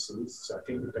CBDCs. So I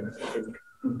think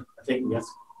I think we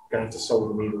have to solve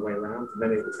them either way around, and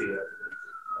then it would be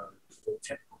a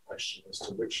technical question as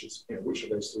to which of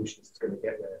those solutions is going to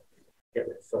get there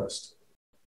first.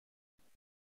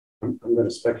 I'm going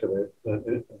to speculate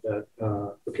that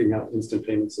looking at instant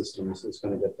payment systems is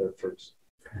going to get there first.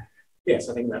 Yes,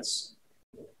 I think it's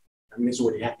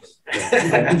already happened.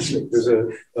 Actually, there's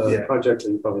a project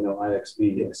that you probably know,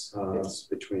 IXB, yes.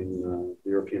 Between the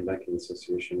European Banking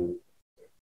Association and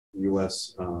the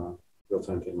US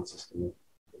real-time payment system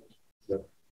that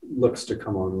looks to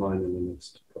come online in the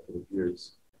next couple of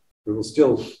years. We will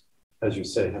still, as you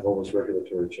say, have all those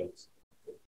regulatory checks.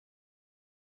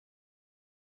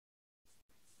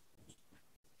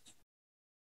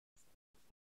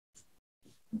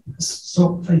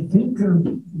 So I think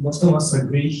most of us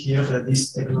agree here that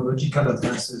these technological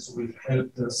advances will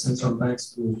help the central banks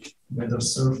to better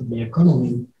serve the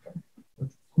economy. But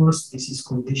of course, this is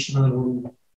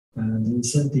conditional on the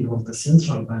incentive of the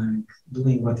central bank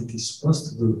doing what it is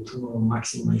supposed to do to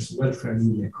maximize welfare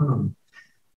in the economy.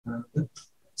 But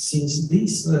since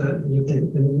these new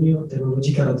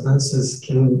technological advances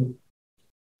can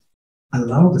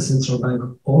allow the central bank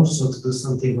also to do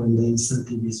something when the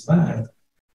incentive is bad,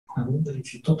 I wonder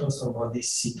if you thought also about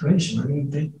this situation. I mean,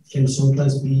 they can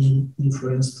sometimes be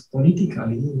influenced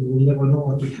politically. We never know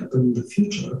what will happen in the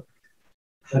future.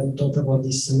 Have you thought about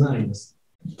these scenarios?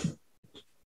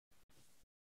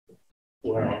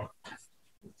 Well,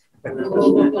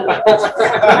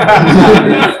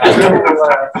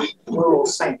 we're all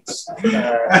saints. What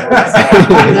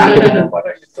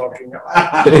are you talking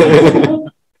about?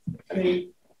 I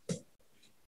mean,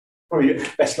 probably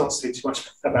best not to say too much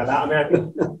about that. I mean, I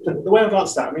think the way I've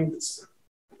answered that, I mean,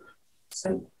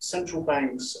 central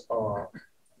banks are,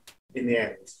 in the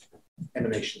end,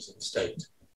 emanations of the state.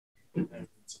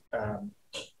 And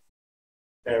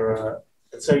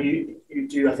so you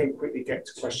do, I think, quickly get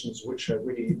to questions which are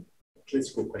really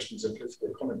political questions and political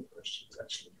economy questions,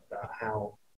 actually,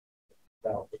 about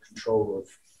the control of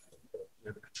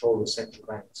central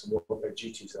banks and what their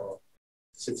duties are.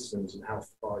 Citizens and how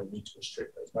far you need to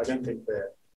restrict those. But I don't think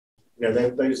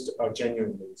those are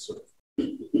genuinely sort of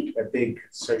big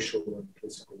social and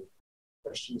political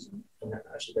questions, and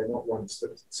actually they're not ones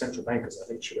that central bankers, I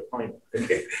think, should opine on.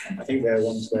 I think they're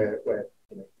ones where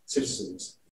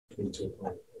citizens need to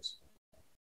opine on those.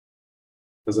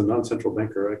 As a non-central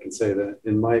banker, I can say that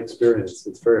in my experience,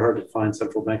 it's very hard to find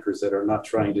central bankers that are not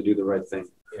trying to do the right thing.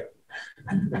 Yeah.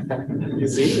 You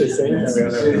see the same.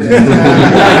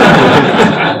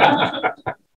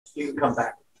 You can come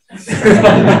back.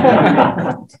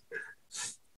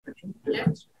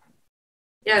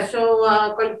 Yeah,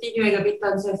 so continuing a bit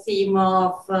on the theme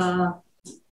of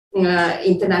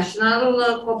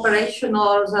international cooperation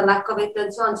or the lack of it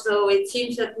and so on. So it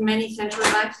seems that many central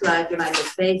banks like United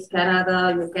States,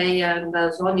 Canada, UK, and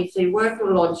so on, if they were to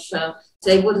launch,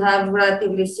 they would have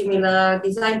relatively similar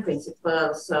design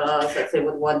principles that they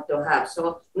would want to have.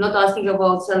 So I'm not asking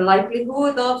about the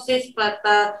likelihood of this, but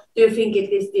do you think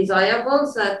it is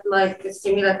desirable that like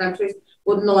similar countries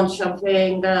would launch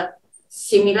something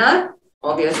similar?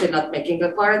 Obviously not making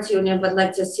a currency union, but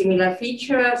like just similar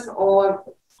features or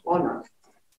not?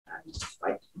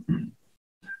 Right.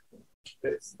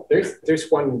 There's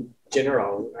one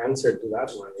general answer to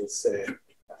that one is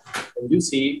when you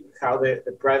see how the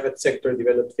private sector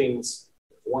develops things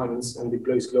once and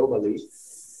deploys globally,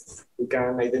 you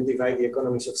can identify the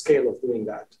economies of scale of doing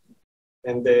that.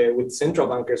 And with central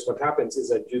bankers, what happens is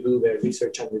that you do the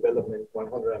research and development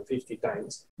 150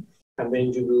 times, and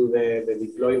then you do the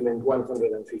deployment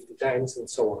 150 times, and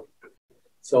so on.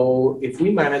 So if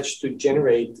we manage to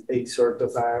generate a sort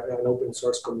of an open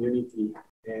source community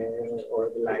or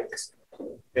the likes,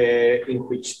 in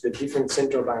which the different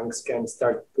central banks can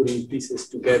start putting pieces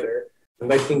together.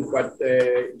 And I think what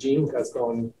Jim has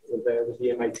done with the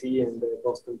MIT and the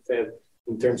Boston Fed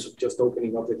in terms of just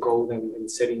opening up the code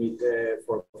and setting it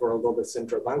for all the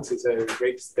central banks is a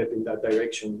great step in that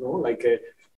direction. No? Like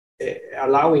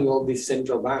allowing all these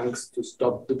central banks to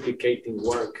stop duplicating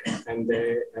work and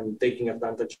taking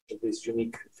advantage of this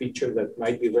unique feature that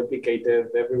might be replicated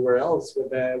everywhere else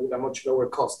with a much lower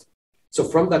cost. So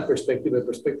from that perspective, the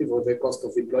perspective of the cost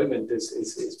of deployment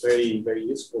is very, very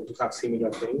useful to have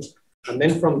similar things. And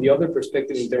then from the other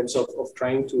perspective, in terms of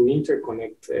trying to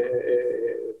interconnect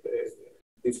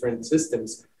different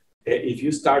systems, if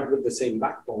you start with the same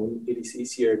backbone, it is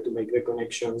easier to make the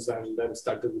connections and then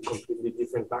start with completely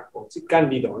different backbones. It can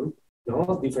be done,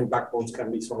 no? Different backbones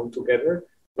can be sewn together,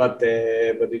 but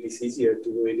it is easier to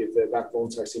do it if the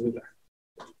backbones are similar.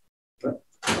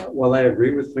 Well, I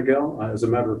agree with Miguel. As a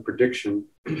matter of prediction,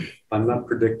 I'm not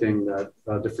predicting that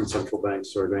different central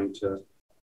banks are going to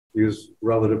use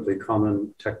relatively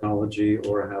common technology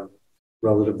or have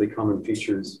relatively common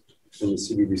features in the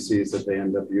CBDCs that they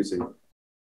end up using.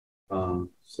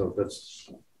 So that's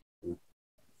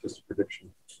just a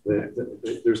prediction. They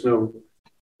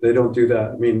don't do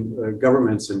that. I mean,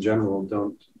 governments in general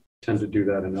don't tend to do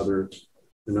that in other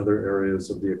areas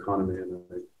of the economy, and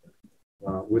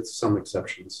with some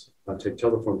exceptions. Take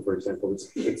telephone, for example.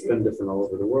 It's been different all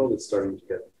over the world. It's starting to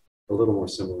get a little more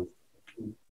similar.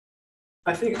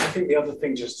 I think the other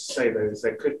thing just to say though is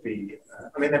there could be.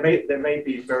 I mean, there may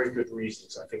be very good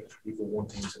reasons. I think for people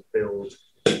wanting to build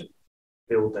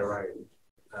their own,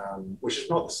 which is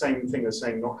not the same thing as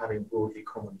saying not having broadly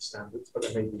common standards, but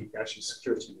there may be actually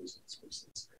security reasons, for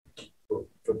instance,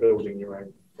 for building your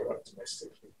own product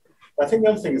domestically. But I think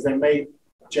the other thing is there may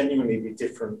genuinely be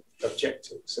different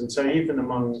objectives, and so even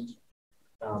among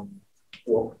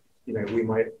what we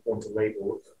might want to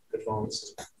label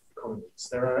advanced economies,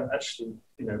 there are actually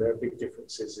there are big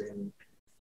differences in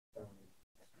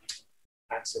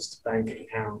access to bank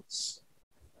accounts.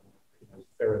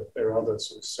 There are other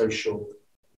sort of social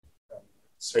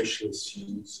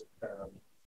issues.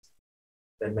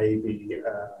 There may be,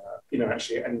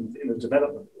 actually, and in the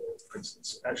development world, for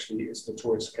instance, actually, it's a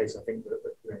notorious case. I think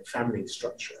that family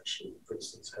structure, actually, for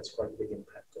instance, has quite a big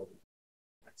impact on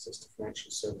access to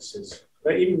financial services.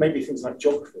 But even maybe things like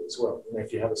geography as well.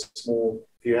 If you have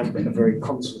a very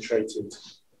concentrated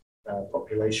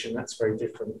population, that's very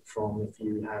different from if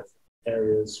you have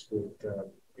areas with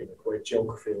great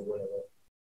geography or whatever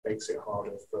makes it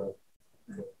harder for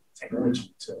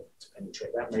technology to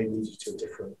penetrate. That may lead you to a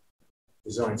different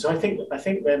design. So I think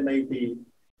there may be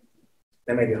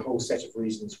a whole set of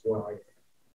reasons why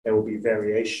there will be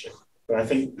variation. But I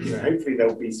think hopefully there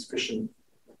will be sufficient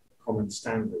common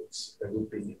standards. There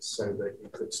would be so that you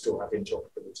could still have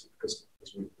interoperability, because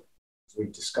as we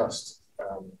discussed,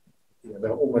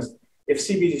 they're almost, if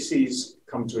CBDCs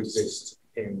come to exist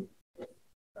in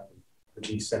the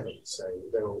G7, say,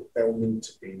 they'll need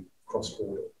to be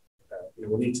cross-border.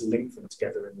 We'll need to link them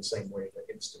together in the same way that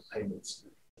instant payments,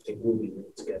 I think, will be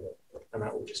linked together, and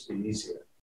that will just be easier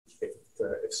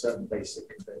if certain basic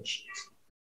conventions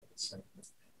are the same.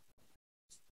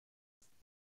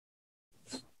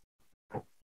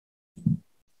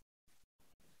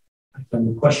 I have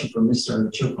a question for Mr.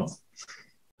 Chilcott.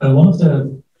 One of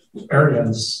the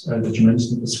areas that you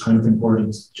mentioned is kind of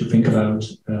important to think about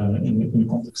in the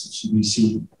context of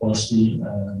CBDC was the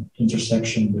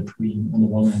intersection between, on the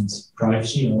one hand,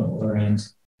 privacy, and on the other hand,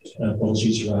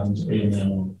 policies around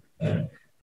AML,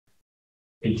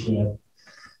 ATF.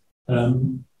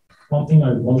 One thing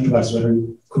I wanted to ask is whether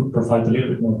you could provide a little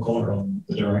bit more color on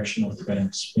the direction of the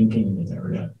bank's thinking in that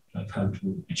area, like how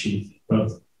to achieve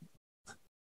both.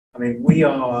 I mean,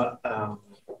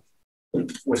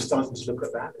 we're starting to look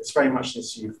at that. It's very much an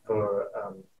issue for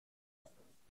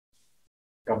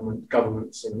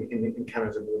governments in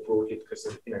Canada more broadly, because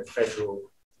of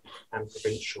federal and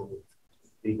provincial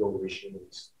legal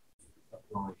regimes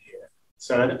apply here.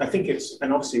 So I think it's,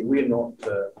 and obviously we're not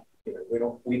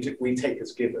we take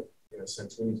as given, in a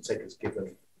sense, we need to take as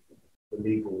given the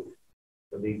legal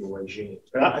regime.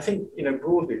 But I think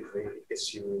broadly the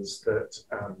issue is that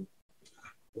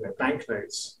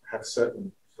banknotes have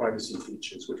certain privacy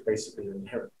features which basically are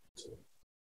inherent to them.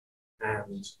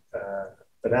 And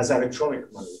but as electronic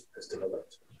money has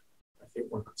developed, I think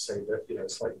one could say that a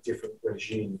slightly different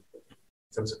regime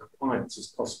in terms of compliance is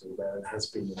possible there and has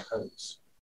been imposed.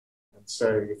 And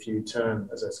so if you turn,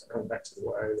 as I was coming back to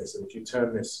what I earlier said, if you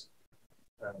turn this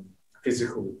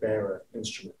physical bearer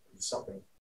instrument into something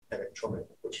electronic,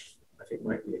 which I think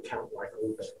might be account-like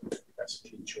all day, that's a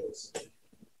key choice.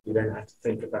 You then have to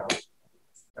think about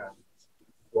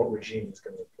what regime is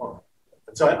going to apply.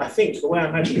 And so I think the way I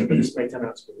imagine it, but this may turn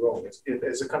out to be wrong, is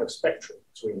there's a kind of spectrum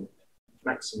between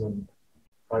maximum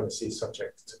privacy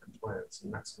subject to compliance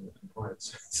and maximum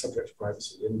compliance subject to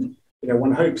privacy. And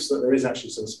one hopes that there is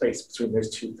actually some space between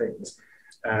those two things.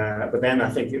 But then I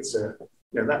think it's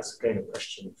that's again a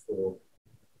question for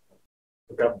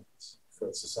governments,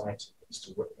 for society, as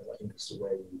to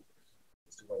where you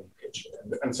pitch it.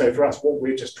 And so for us, what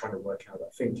we're just trying to work out, I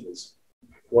think, is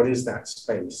what is that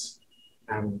space?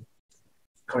 And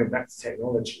coming back to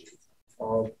technology,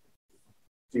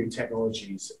 do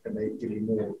technologies and they give you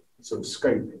more sort of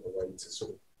scope in a way to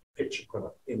sort of pitch a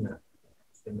product in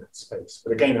that space.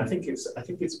 But again, I think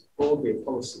it's broadly a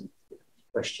policy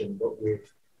question, but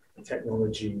with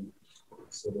technology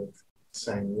sort of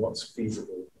saying what's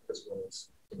feasible as well as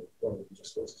rather than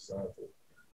just what's desirable.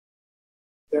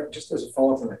 Just as a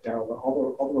follow-up on that, Darrell,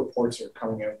 all the reports are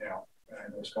coming out now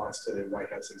in response to the White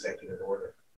House executive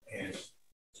order, and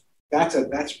that's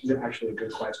actually a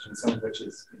good question. Some of which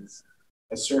has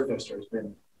surfaced or has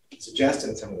been suggested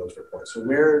in some of those reports. So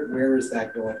where is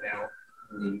that going now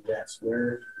in the U.S.?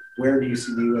 Where do you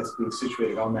see the U.S. being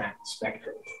situated on that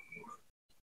spectrum?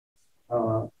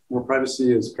 Well,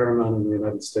 privacy is paramount in the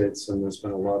United States, and there's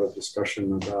been a lot of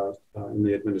discussion about in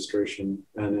the administration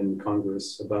and in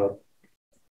Congress about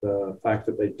the fact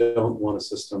that they don't want a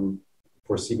system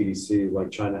for CBDC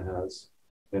like China has,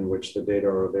 in which the data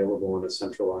are available in a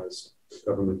centralized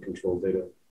government-controlled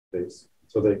database.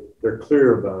 So they're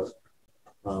clear about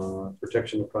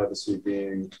protection of privacy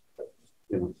being,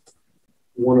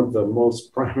 one of the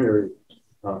most primary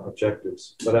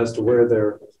objectives. But as to where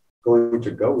they're going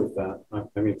to go with that,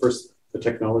 I mean, first, the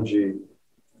technology,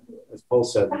 as Paul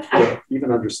said,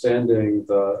 even understanding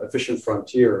the efficient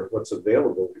frontier, what's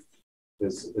available,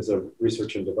 is a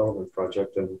research and development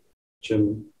project. And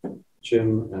Jim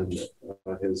and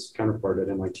his counterpart at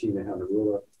MIT, Neha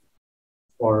Narula,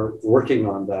 are working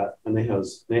on that. And Neha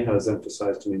has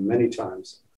emphasized to me many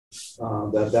times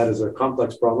that is a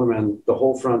complex problem, and the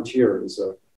whole frontier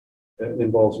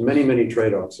involves many, many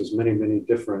trade-offs. There's many, many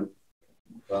different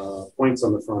points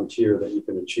on the frontier that you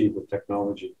can achieve with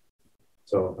technology.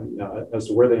 So as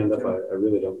to where they end up, I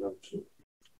really don't know.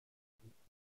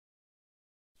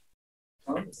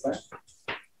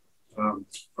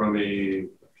 From a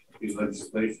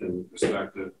legislation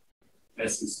perspective,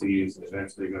 SEC is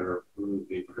eventually going to approve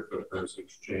the cryptocurrency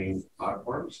exchange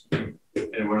platforms.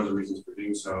 And one of the reasons for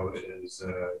doing so is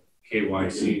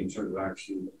KYC in terms of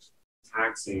actually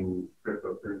taxing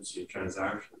cryptocurrency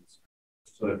transactions.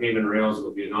 So the payment rails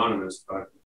will be anonymous,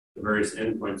 but the various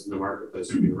endpoints in the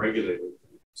marketplace will be regulated.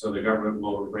 So the government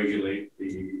will regulate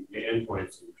the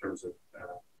endpoints in terms of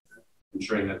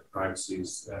ensuring that privacy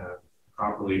is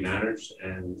properly managed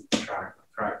and track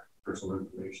personal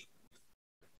information.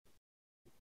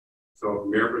 So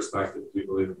from your perspective, do you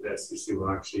believe that the SEC will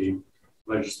actually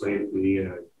legislate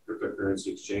the cryptocurrency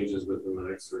exchanges within the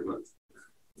next 3 months?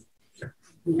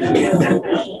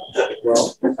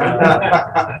 Well,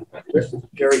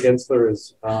 Gary Gensler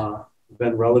has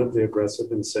been relatively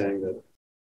aggressive in saying that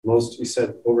he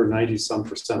said over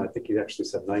 90-some%, I think he actually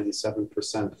said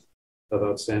 97% of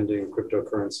outstanding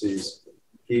cryptocurrencies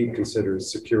he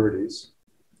considers securities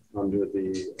under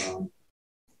the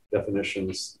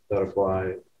definitions that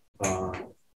apply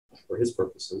for his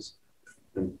purposes.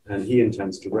 And he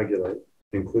intends to regulate,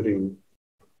 including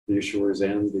the issuers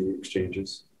and the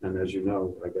exchanges. And as you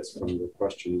know, I guess from the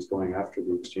question, he's going after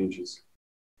the exchanges,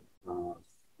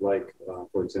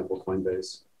 for example,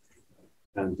 Coinbase.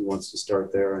 And he wants to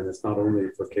start there. And it's not only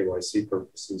for KYC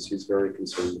purposes, he's very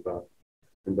concerned about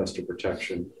investor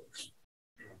protection.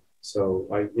 So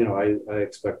I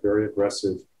expect very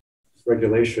aggressive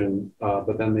regulation,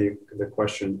 but then the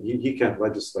question, he can't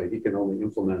legislate, he can only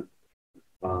implement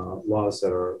laws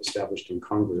that are established in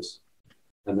Congress.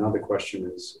 And now the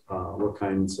question is what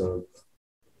kinds of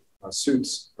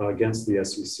suits against the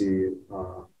SEC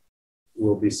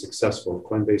will be successful.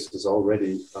 Coinbase is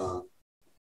already,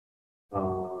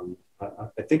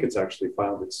 I think it's actually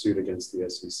filed its suit against the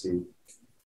SEC.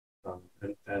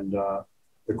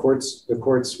 The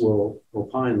courts will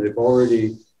opine. They've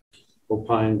already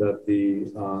opined that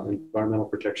the Environmental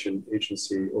Protection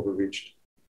Agency overreached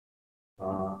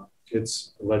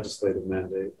its legislative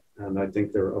mandate. And I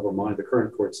think they're of a mind, the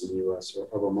current courts in the US are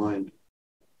of a mind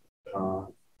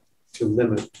to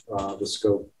limit the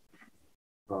scope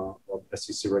of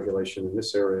SEC regulation in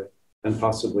this area and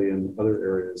possibly in other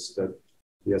areas that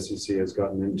the SEC has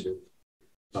gotten into.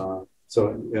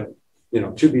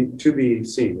 To be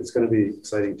seen. It's going to be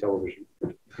exciting television.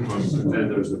 And then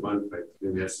there's the one fight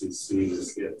between the SEC and the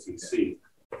CFTC.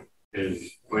 And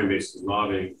Coinbase is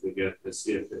lobbying to get the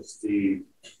CFTC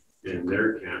in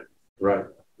their camp. Right.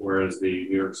 Whereas the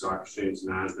New York Stock Exchange,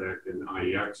 NASDAQ, and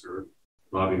IEX are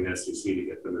lobbying the SEC to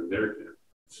get them in their camp.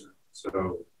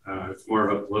 So it's more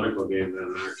of a political game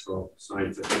than an actual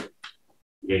scientific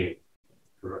game.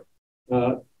 Correct.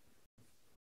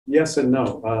 Yes and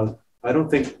no. I don't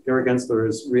think Gary Gensler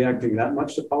is reacting that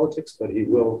much to politics, but he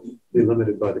will be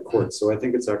limited by the courts. So I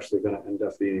think it's actually going to end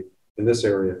up being, in this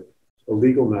area, a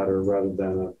legal matter rather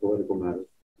than a political matter,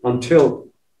 until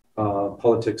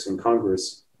politics in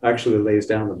Congress actually lays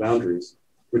down the boundaries,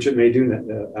 which it may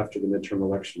do after the midterm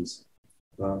elections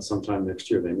sometime next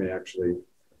year. They may actually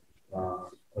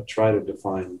try to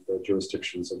define the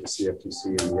jurisdictions of the CFTC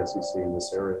and the SEC in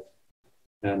this area.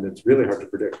 And it's really hard to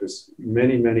predict. There's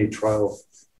many trial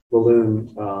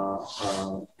balloon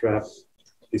draft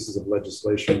pieces of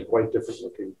legislation, quite different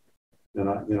looking. And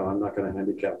I'm not going to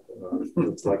handicap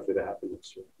what's likely to happen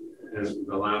next year. And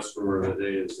the last rumor of the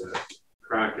day is that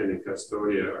Kraken and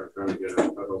Custodia are trying to get a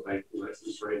federal banking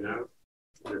license right now.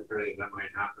 They're praying that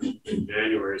might happen in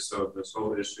January. So this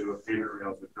whole issue of payment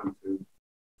rails would come to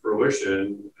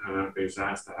fruition, because it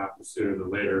has to happen sooner than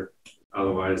later.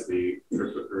 Otherwise, the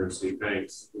cryptocurrency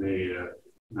banks may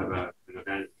have an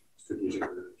advantage, strategic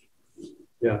advantage.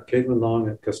 Yeah, Caitlin Long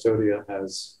at Custodia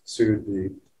has sued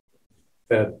the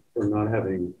Fed for not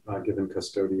having given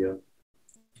Custodia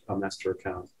a master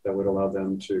account that would allow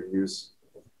them to use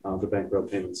the bank rail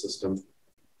payment system.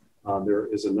 There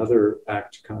is another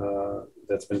act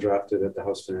that's been drafted at the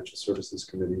House Financial Services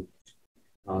Committee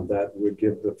that would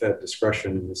give the Fed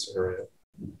discretion in this area.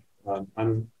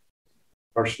 I'm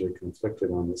partially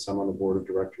conflicted on this. I'm on the board of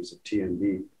directors of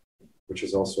TNB, which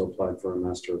has also applied for a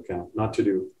master account, not to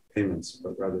do payments,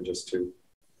 but rather just to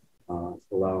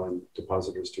allow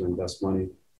depositors to invest money.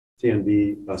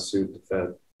 TNB sued the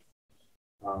Fed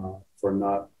for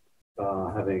not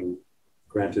having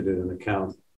granted it an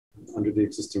account under the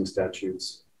existing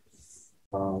statutes.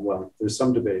 Well, there's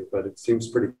some debate, but it seems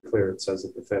pretty clear. It says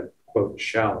that the Fed, quote,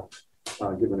 shall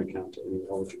give an account to any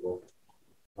eligible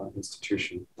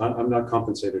institution. I'm not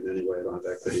compensated anyway. I don't have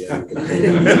equity.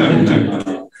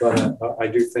 But I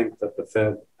do think that the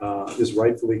Fed is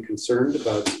rightfully concerned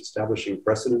about establishing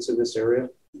precedents in this area.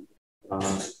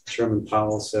 Chairman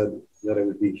Powell said that it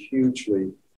would be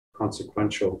hugely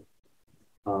consequential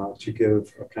to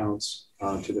give accounts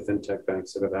to the fintech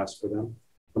banks that have asked for them,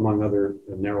 among other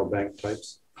narrow bank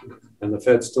types. And the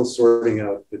Fed's still sorting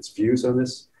out its views on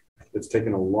this. It's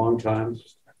taken a long time,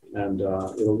 and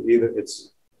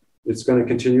it's going to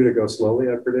continue to go slowly,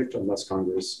 I predict, unless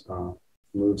Congress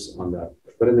moves on that.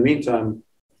 But in the meantime,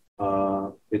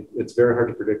 it's very hard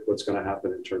to predict what's going to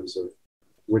happen in terms of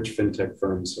which fintech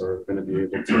firms are going to be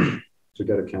able to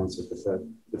get accounts at the Fed.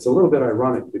 It's a little bit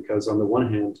ironic because on the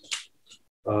one hand,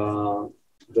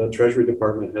 the Treasury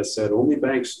Department has said only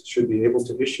banks should be able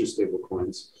to issue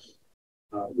stablecoins,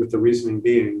 with the reasoning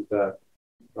being that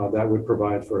that would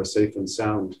provide for a safe and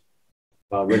sound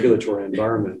regulatory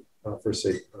environment for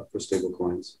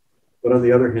stablecoins. But on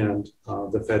the other hand,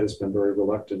 the Fed has been very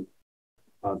reluctant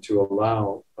to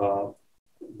allow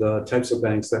the types of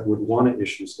banks that would want to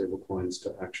issue stablecoins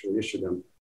to actually issue them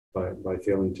by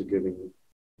failing to giving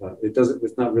them.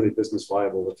 It's not really business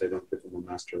viable if they don't give them a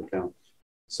master account.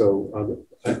 So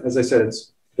as I said,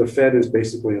 the Fed is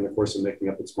basically in the course of making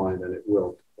up its mind, and it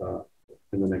will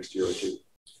in the next year or two.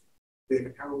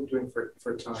 David, how are we doing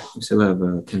for time? We still have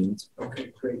 10 minutes.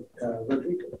 Okay, great.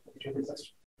 Rodrigo, would you have a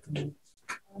question?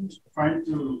 I'm trying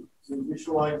to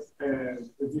visualize the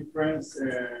difference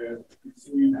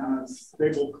between a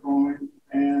stable coin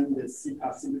and the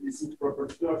CBDC for a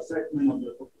particular segment of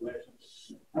the population.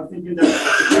 I'm thinking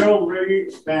that we're already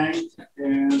banked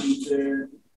and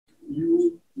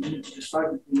you need to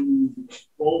decide between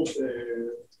both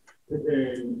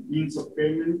means of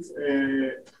payment.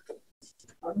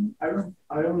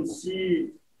 I don't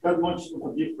see that much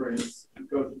of a difference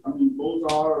because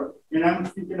both are, and I'm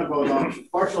thinking about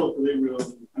partial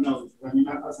equilibrium analysis.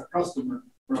 As a customer,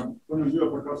 from point of view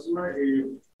of a customer,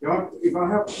 if I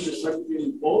have to decide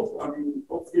between both,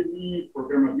 both give me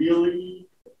programmability,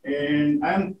 and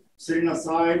I'm setting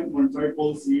aside monetary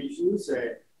policy issues,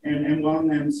 and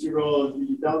M1 and M0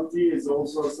 digitality is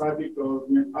also aside because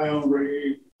I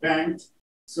already banked.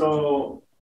 So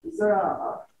is there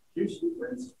a huge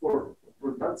difference for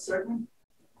that segment?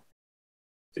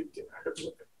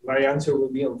 My answer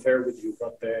would be unfair with you,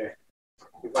 but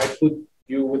if I put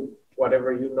you with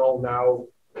whatever you know now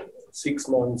 6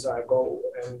 months ago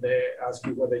and ask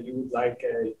you whether you would like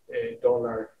a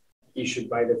dollar issued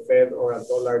by the Fed or a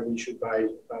dollar issued by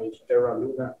Terra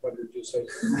Luna, what would you say?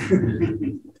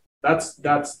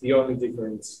 That's the only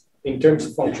difference. In terms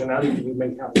of functionality, you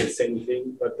may have the same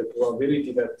thing, but the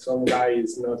probability that some guy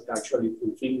is not actually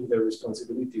fulfilling their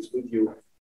responsibilities with you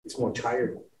is much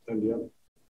higher than the other.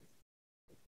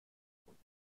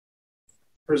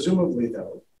 presumably,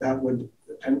 though, that would,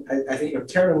 and I think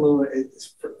Terra and Luna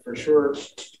is for sure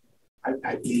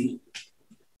at the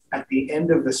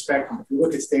end of the spectrum. If you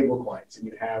look at stable coins and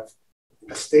you have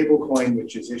a stable coin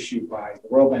which is issued by the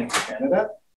Royal Bank of Canada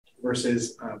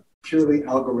versus purely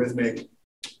algorithmic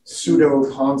pseudo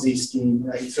Ponzi scheme,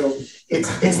 right? So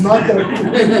it's not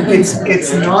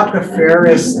the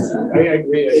fairest. I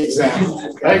agree. Exactly.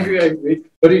 I agree.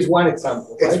 But it's one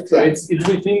example, right? So it's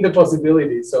within the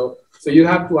possibility. So you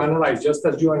have to analyze, just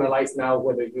as you analyze now,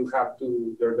 whether you have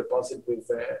to your deposit with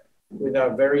a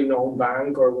very known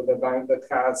bank or with a bank that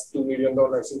has $2 million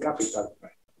in capital.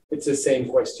 It's the same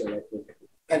question, I think.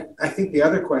 And I think the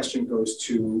other question goes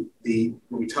to when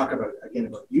we talk about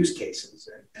use cases,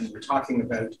 and we're talking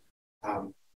about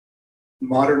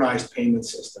modernized payment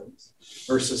systems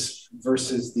versus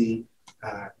the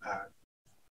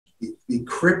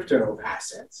crypto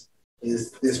assets,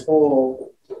 is this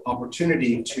whole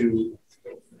opportunity to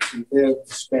live,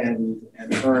 spend,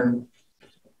 and earn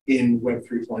in Web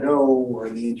 3.0 or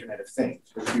in the Internet of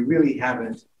Things, which we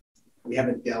haven't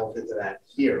delved into that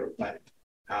here, but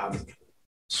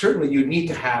certainly you need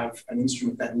to have an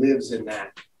instrument that lives in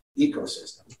that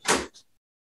ecosystem.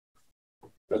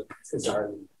 But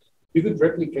you could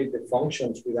replicate the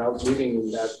functions without living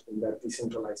in that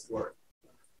decentralized world.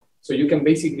 So you can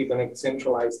basically connect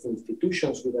centralized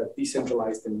institutions with a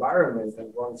decentralized environment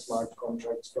and run smart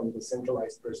contracts from the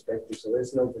centralized perspective. So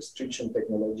there's no restriction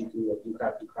technologically that you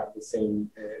have to have the same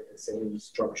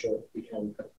structure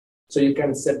behind it. So you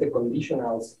can set the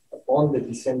conditionals on the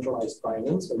decentralized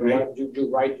finance. So you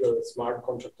write your smart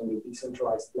contract on the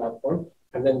decentralized platform,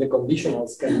 and then the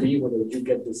conditionals can be whether you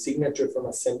get the signature from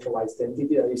a centralized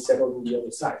entity that is settled on the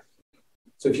other side.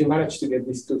 So if you manage to get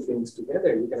these two things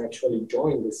together, you can actually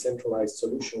join the centralized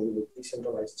solution with the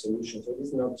decentralized solution. So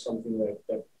it's not something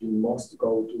that you must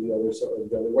go to the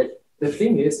other way. The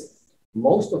thing is,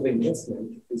 most of the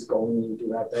investment is going into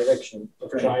that direction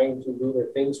of trying to do the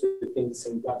things within the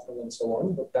same platform and so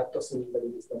on, but that doesn't mean that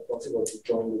it is not possible to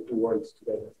join the two worlds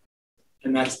together.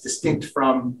 And that's distinct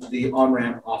from the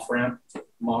on-ramp, off-ramp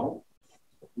model,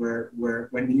 where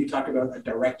when you talk about a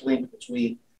direct link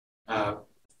between,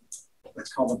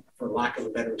 let's call them, for lack of a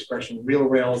better expression, real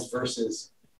rails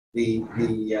versus the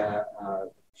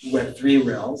Web3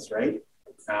 rails, right?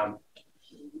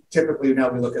 Typically now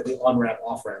we look at the on-ramp,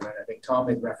 off-ramp, and I think Tom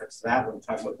made reference to that when we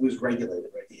talk about who's regulated,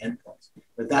 right, the endpoints.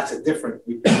 But that's a different,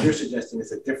 what you're suggesting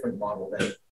is a different model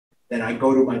than I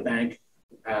go to my bank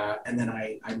and then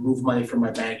I move money from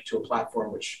my bank to a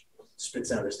platform which spits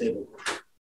out a stable coin.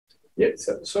 Yeah,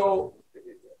 so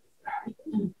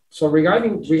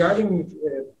regarding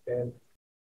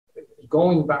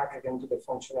going back again to the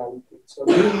functionality, so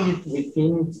doing it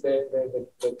within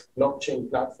the blockchain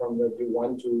platform that you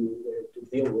want to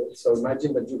deal with. So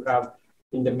imagine that you have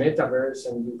in the metaverse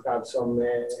and you have some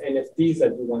NFTs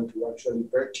that you want to actually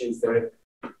purchase there.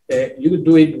 You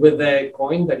do it with a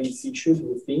coin that is issued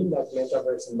within that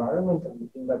metaverse environment and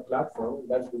within that platform.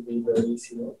 That would be very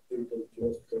easy to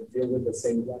deal with the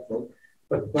same platform.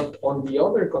 But on the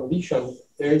other condition,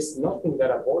 there is nothing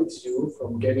that avoids you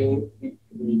from getting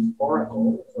the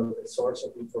oracle or the source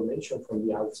of information from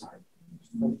the outside.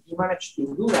 And you manage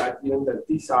to do that, given that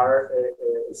these are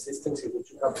systems in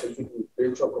which you have basically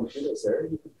virtual computers there,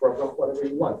 you could program whatever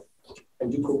you want.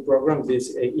 And you could program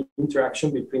this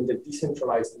interaction between the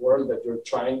decentralized world that you're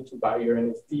trying to buy your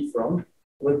NFT from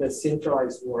with the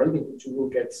centralized world in which you will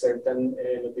get certain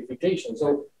notifications.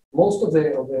 So most of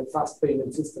the fast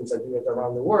payment systems that you get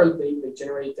around the world, they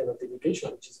generate a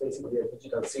notification, which is basically a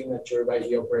digital signature by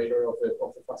the operator of the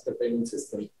faster payment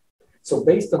system. So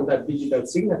based on that digital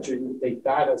signature, you take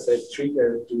that as a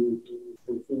trigger to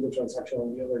fulfill the transaction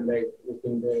on the other leg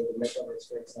within the metaverse,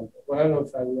 for example. Well, I don't know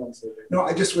if I will answer that. No,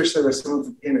 I just wish there was someone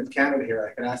from Payment Canada here.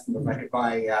 I could ask them if I could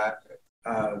buy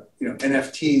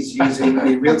NFTs using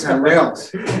the real-time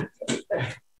rails.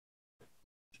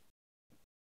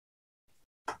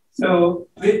 So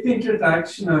with the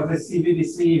introduction of a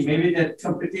CBDC, maybe that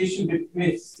competition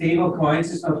between stable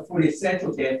coins is not fully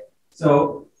settled yet.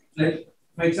 So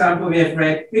for example, we have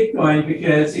REG Bitcoin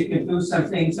because you can do some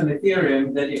things on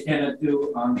Ethereum that you cannot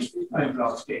do on the Bitcoin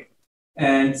blockchain.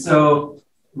 And so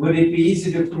would it be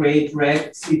easy to create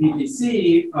REG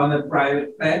CBDC on a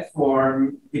private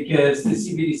platform because the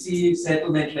CBDC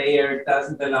settlement layer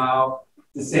doesn't allow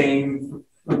the same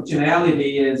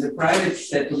functionality as a private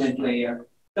settlement layer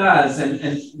does?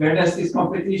 And where does this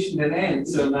competition then end?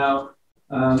 So now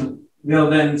will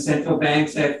then central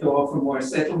banks have to offer more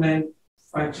settlement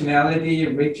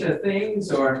functionality, richer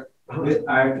things, or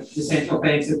are the central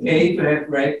banks okay to have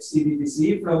REG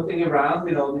CBDC floating around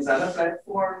with all these other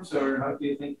platforms, or how do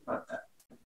you think about that?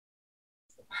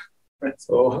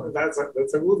 So that's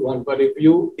a good one. But if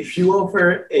you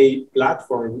offer a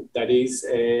platform that is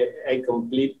a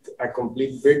complete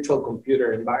virtual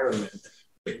computer environment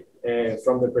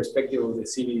from the perspective of the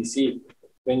CBDC,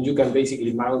 then you can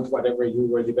basically mount whatever you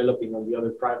were developing on the other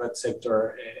private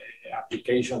sector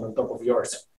application on top of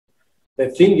yours. The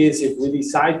thing is, if we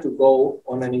decide to go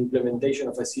on an implementation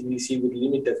of a CBDC with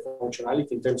limited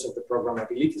functionality in terms of the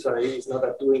programmability, so that it is not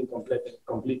a Turing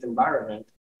complete environment,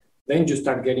 then you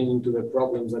start getting into the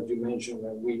problems that you mentioned,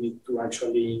 and we need to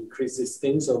actually increase this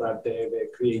thing so that the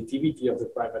creativity of the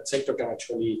private sector can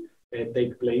actually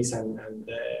take place and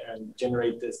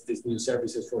generate these new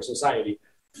services for society.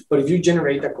 But if you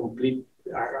generate a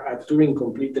Turing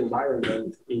complete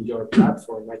environment in your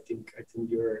platform, I think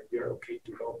you're okay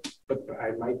to go. But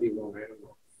I might be wrong. I don't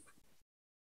know.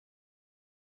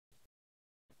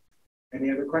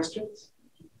 Any other questions?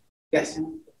 Yes.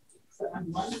 So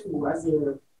I'm wondering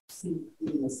whether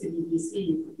CBDC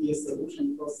could be a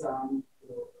solution for some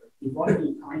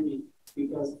evolving economy,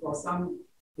 because for some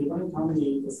evolving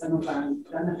economy, the central bank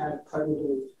doesn't have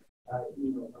credible,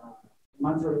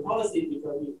 monetary policy,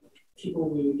 because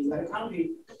people in that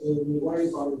country will be worried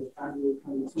about the fact that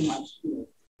they have too much,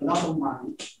 a lot of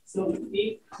money. So if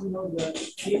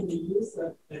if we use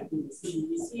the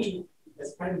CBDC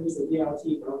as part of the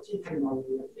DLT blockchain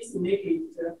technology, at least make it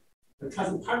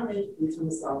transparent in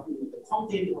terms of the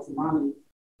quantity of money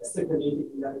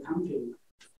circulated in that country.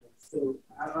 So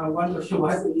I wonder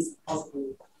whether it's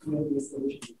possible to make a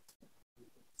solution.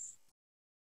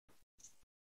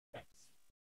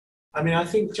 I mean, I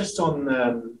think just on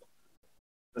the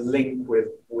link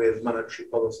with monetary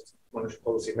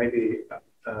policy, maybe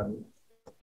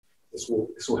this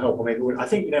will help. Or maybe I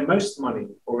think most money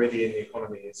already in the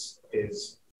economy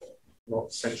is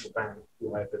not central bank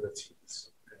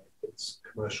liabilities. It's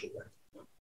commercial bank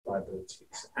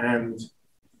liabilities. And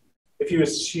if you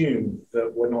assume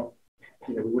that we're not,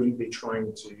 we wouldn't be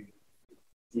trying to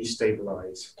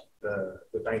destabilize the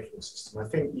banking system, I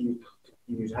think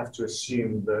you'd have to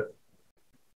assume that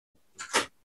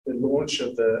the launch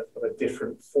of a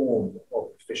different form of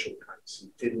official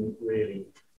currency didn't really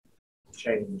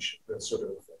change the sort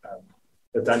of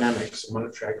the dynamics of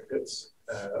monetary aggregates,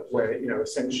 where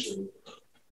essentially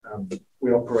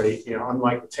we operate,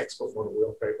 unlike the textbook model, we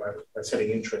operate by setting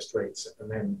interest rates, and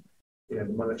then the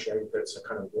monetary aggregates are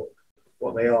kind of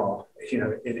what they are,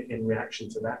 in reaction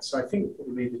to that. So I think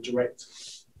probably the direct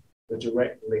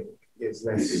link is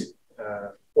less,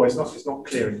 well, it's not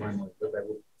clear in my mind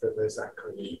that there's that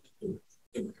kind of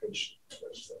implication.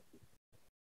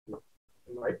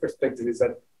 My perspective is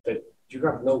that you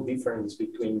have no difference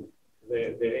between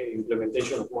the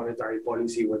implementation of monetary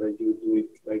policy, whether you do it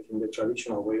like in the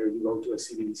traditional way or you go to a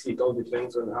CBDC. It all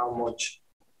depends on how much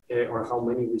or how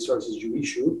many resources you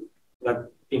issue. That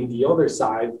in the other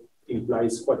side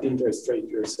implies what interest rate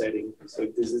you're setting. So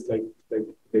this is like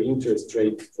the interest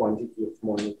rate quantity of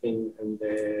money thing, and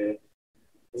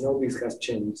this has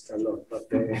changed a lot. But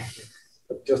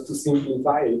just to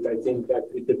simplify it, I think that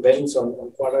it depends on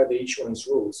what are the issuance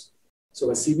rules. So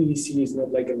a CBDC is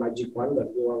not like a magic wand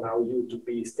that will allow you to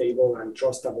be stable and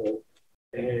trustable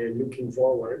looking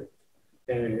forward.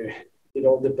 It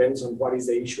all depends on what is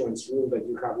the issuance rule that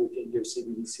you have within your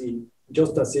CBDC,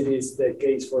 just as it is the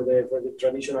case for the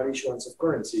traditional issuance of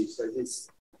currency. So I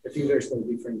think there's no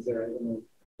difference there. I don't know.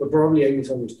 But probably I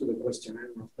misunderstood the question. I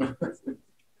don't know.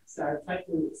 So I try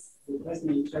to, the question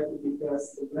is try to,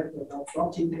 because the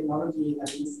blockchain technology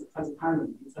that is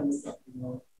transparent in terms of,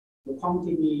 the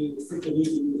quantity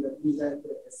circulating in the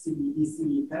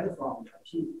CBDC platform.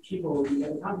 People in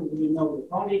the country really know the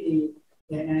quantity,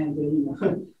 and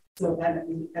so that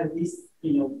at least,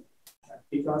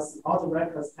 because all the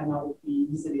records cannot be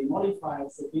easily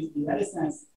modified, so in that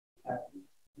sense,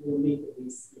 will make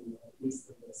this,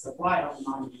 the supply of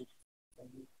money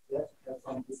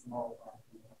from this model.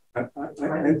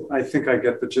 I think I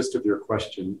get the gist of your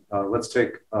question. Let's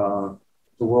take the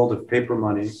world of paper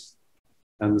money,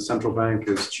 and the central bank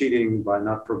is cheating by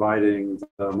not providing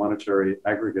the monetary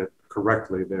aggregate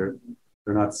correctly. They're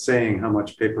not saying how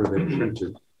much paper they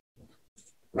printed.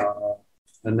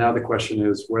 And now the question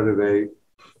is whether they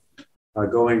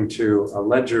going to a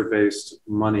ledger-based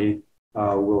money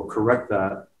will correct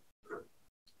that.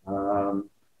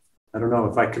 I don't know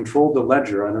if I controlled the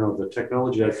ledger. I don't know the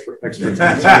technology expertise.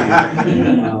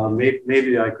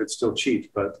 Maybe I could still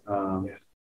cheat, but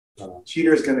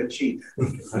cheater's going to cheat.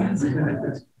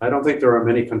 I don't think there are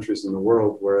many countries in the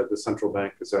world where the central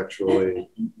bank is actually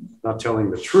not telling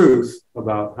the truth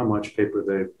about how much paper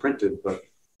they've printed, but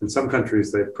in some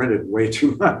countries they've printed way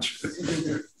too much.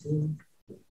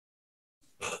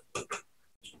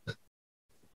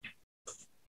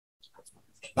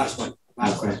 Last one.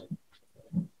 Last question.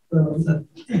 A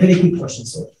very quick question.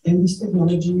 So, can these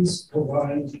technologies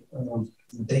provide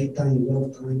data in real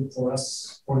time for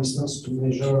us, for instance, to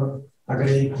measure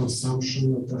aggregate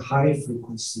consumption at a high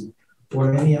frequency,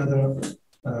 or any other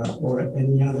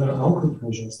output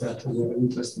measures that we're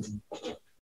interested in?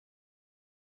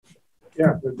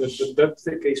 Yeah, that's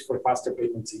the case for faster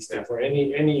payment system, for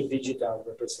any digital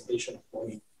representation of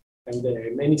money. And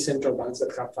many central banks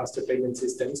that have faster payment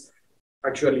systems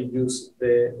actually use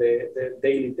the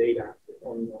daily data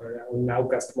on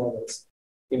nowcast models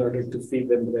in order to feed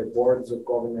them the boards of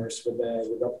governors with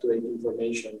up-to-date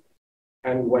information.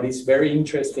 And what is very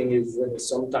interesting is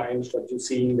sometimes what you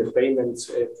see in the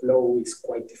payments flow is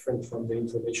quite different from the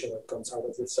information that comes out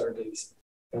of the surveys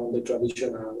on the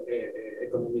traditional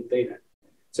economic data.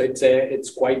 So it's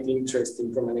quite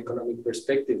interesting from an economic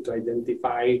perspective to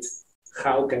identify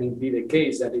how can it be the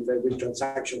case that if every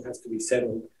transaction has to be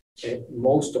settled,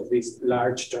 most of these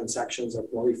large transactions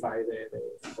that modify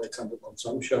for example,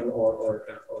 consumption or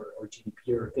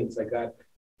GDP or things like that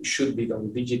should be done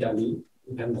digitally,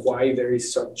 and why there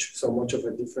is so much of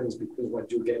a difference between what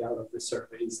you get out of the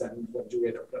surveys and what you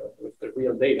get out of the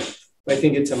real data. I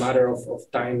think it's a matter of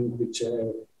time which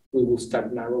we will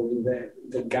start narrowing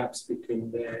the gaps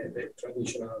between the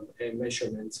traditional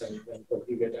measurements and what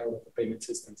you get out of the payment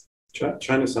systems.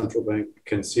 China's central bank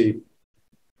can see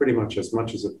pretty much as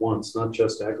it wants, not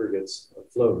just aggregates of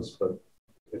flows, but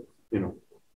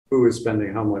who is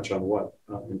spending how much on what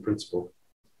in principle.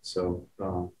 So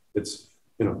it's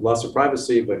loss of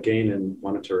privacy, but gain in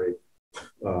monetary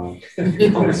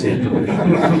policy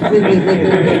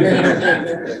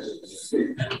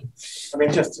I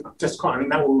mean, just quite. I mean,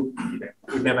 that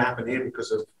would never happen here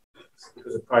because of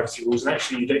privacy rules. And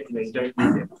actually, you don't need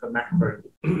it for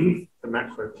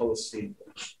macro policy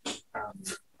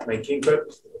making.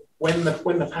 But when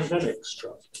the pandemic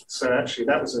struck, so actually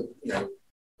that was a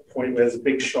point where there's a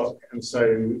big shock, and so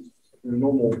the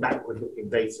normal backward-looking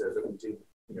data that we do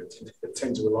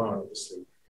tend to rely on, obviously,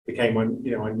 became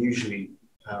unusually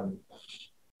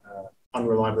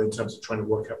unreliable in terms of trying to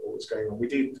work out what was going on. We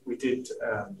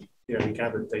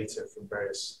gathered data from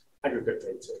aggregate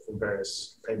data from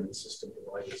various payment system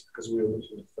providers because we were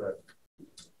looking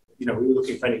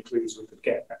for any clues we could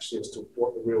get actually as to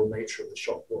what the real nature of the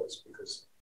shock was, because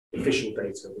official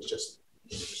data was just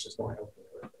not helping.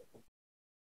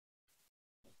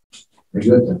 Very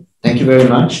good. Thank you very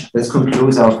much. This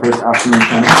concludes our first afternoon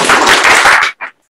panel.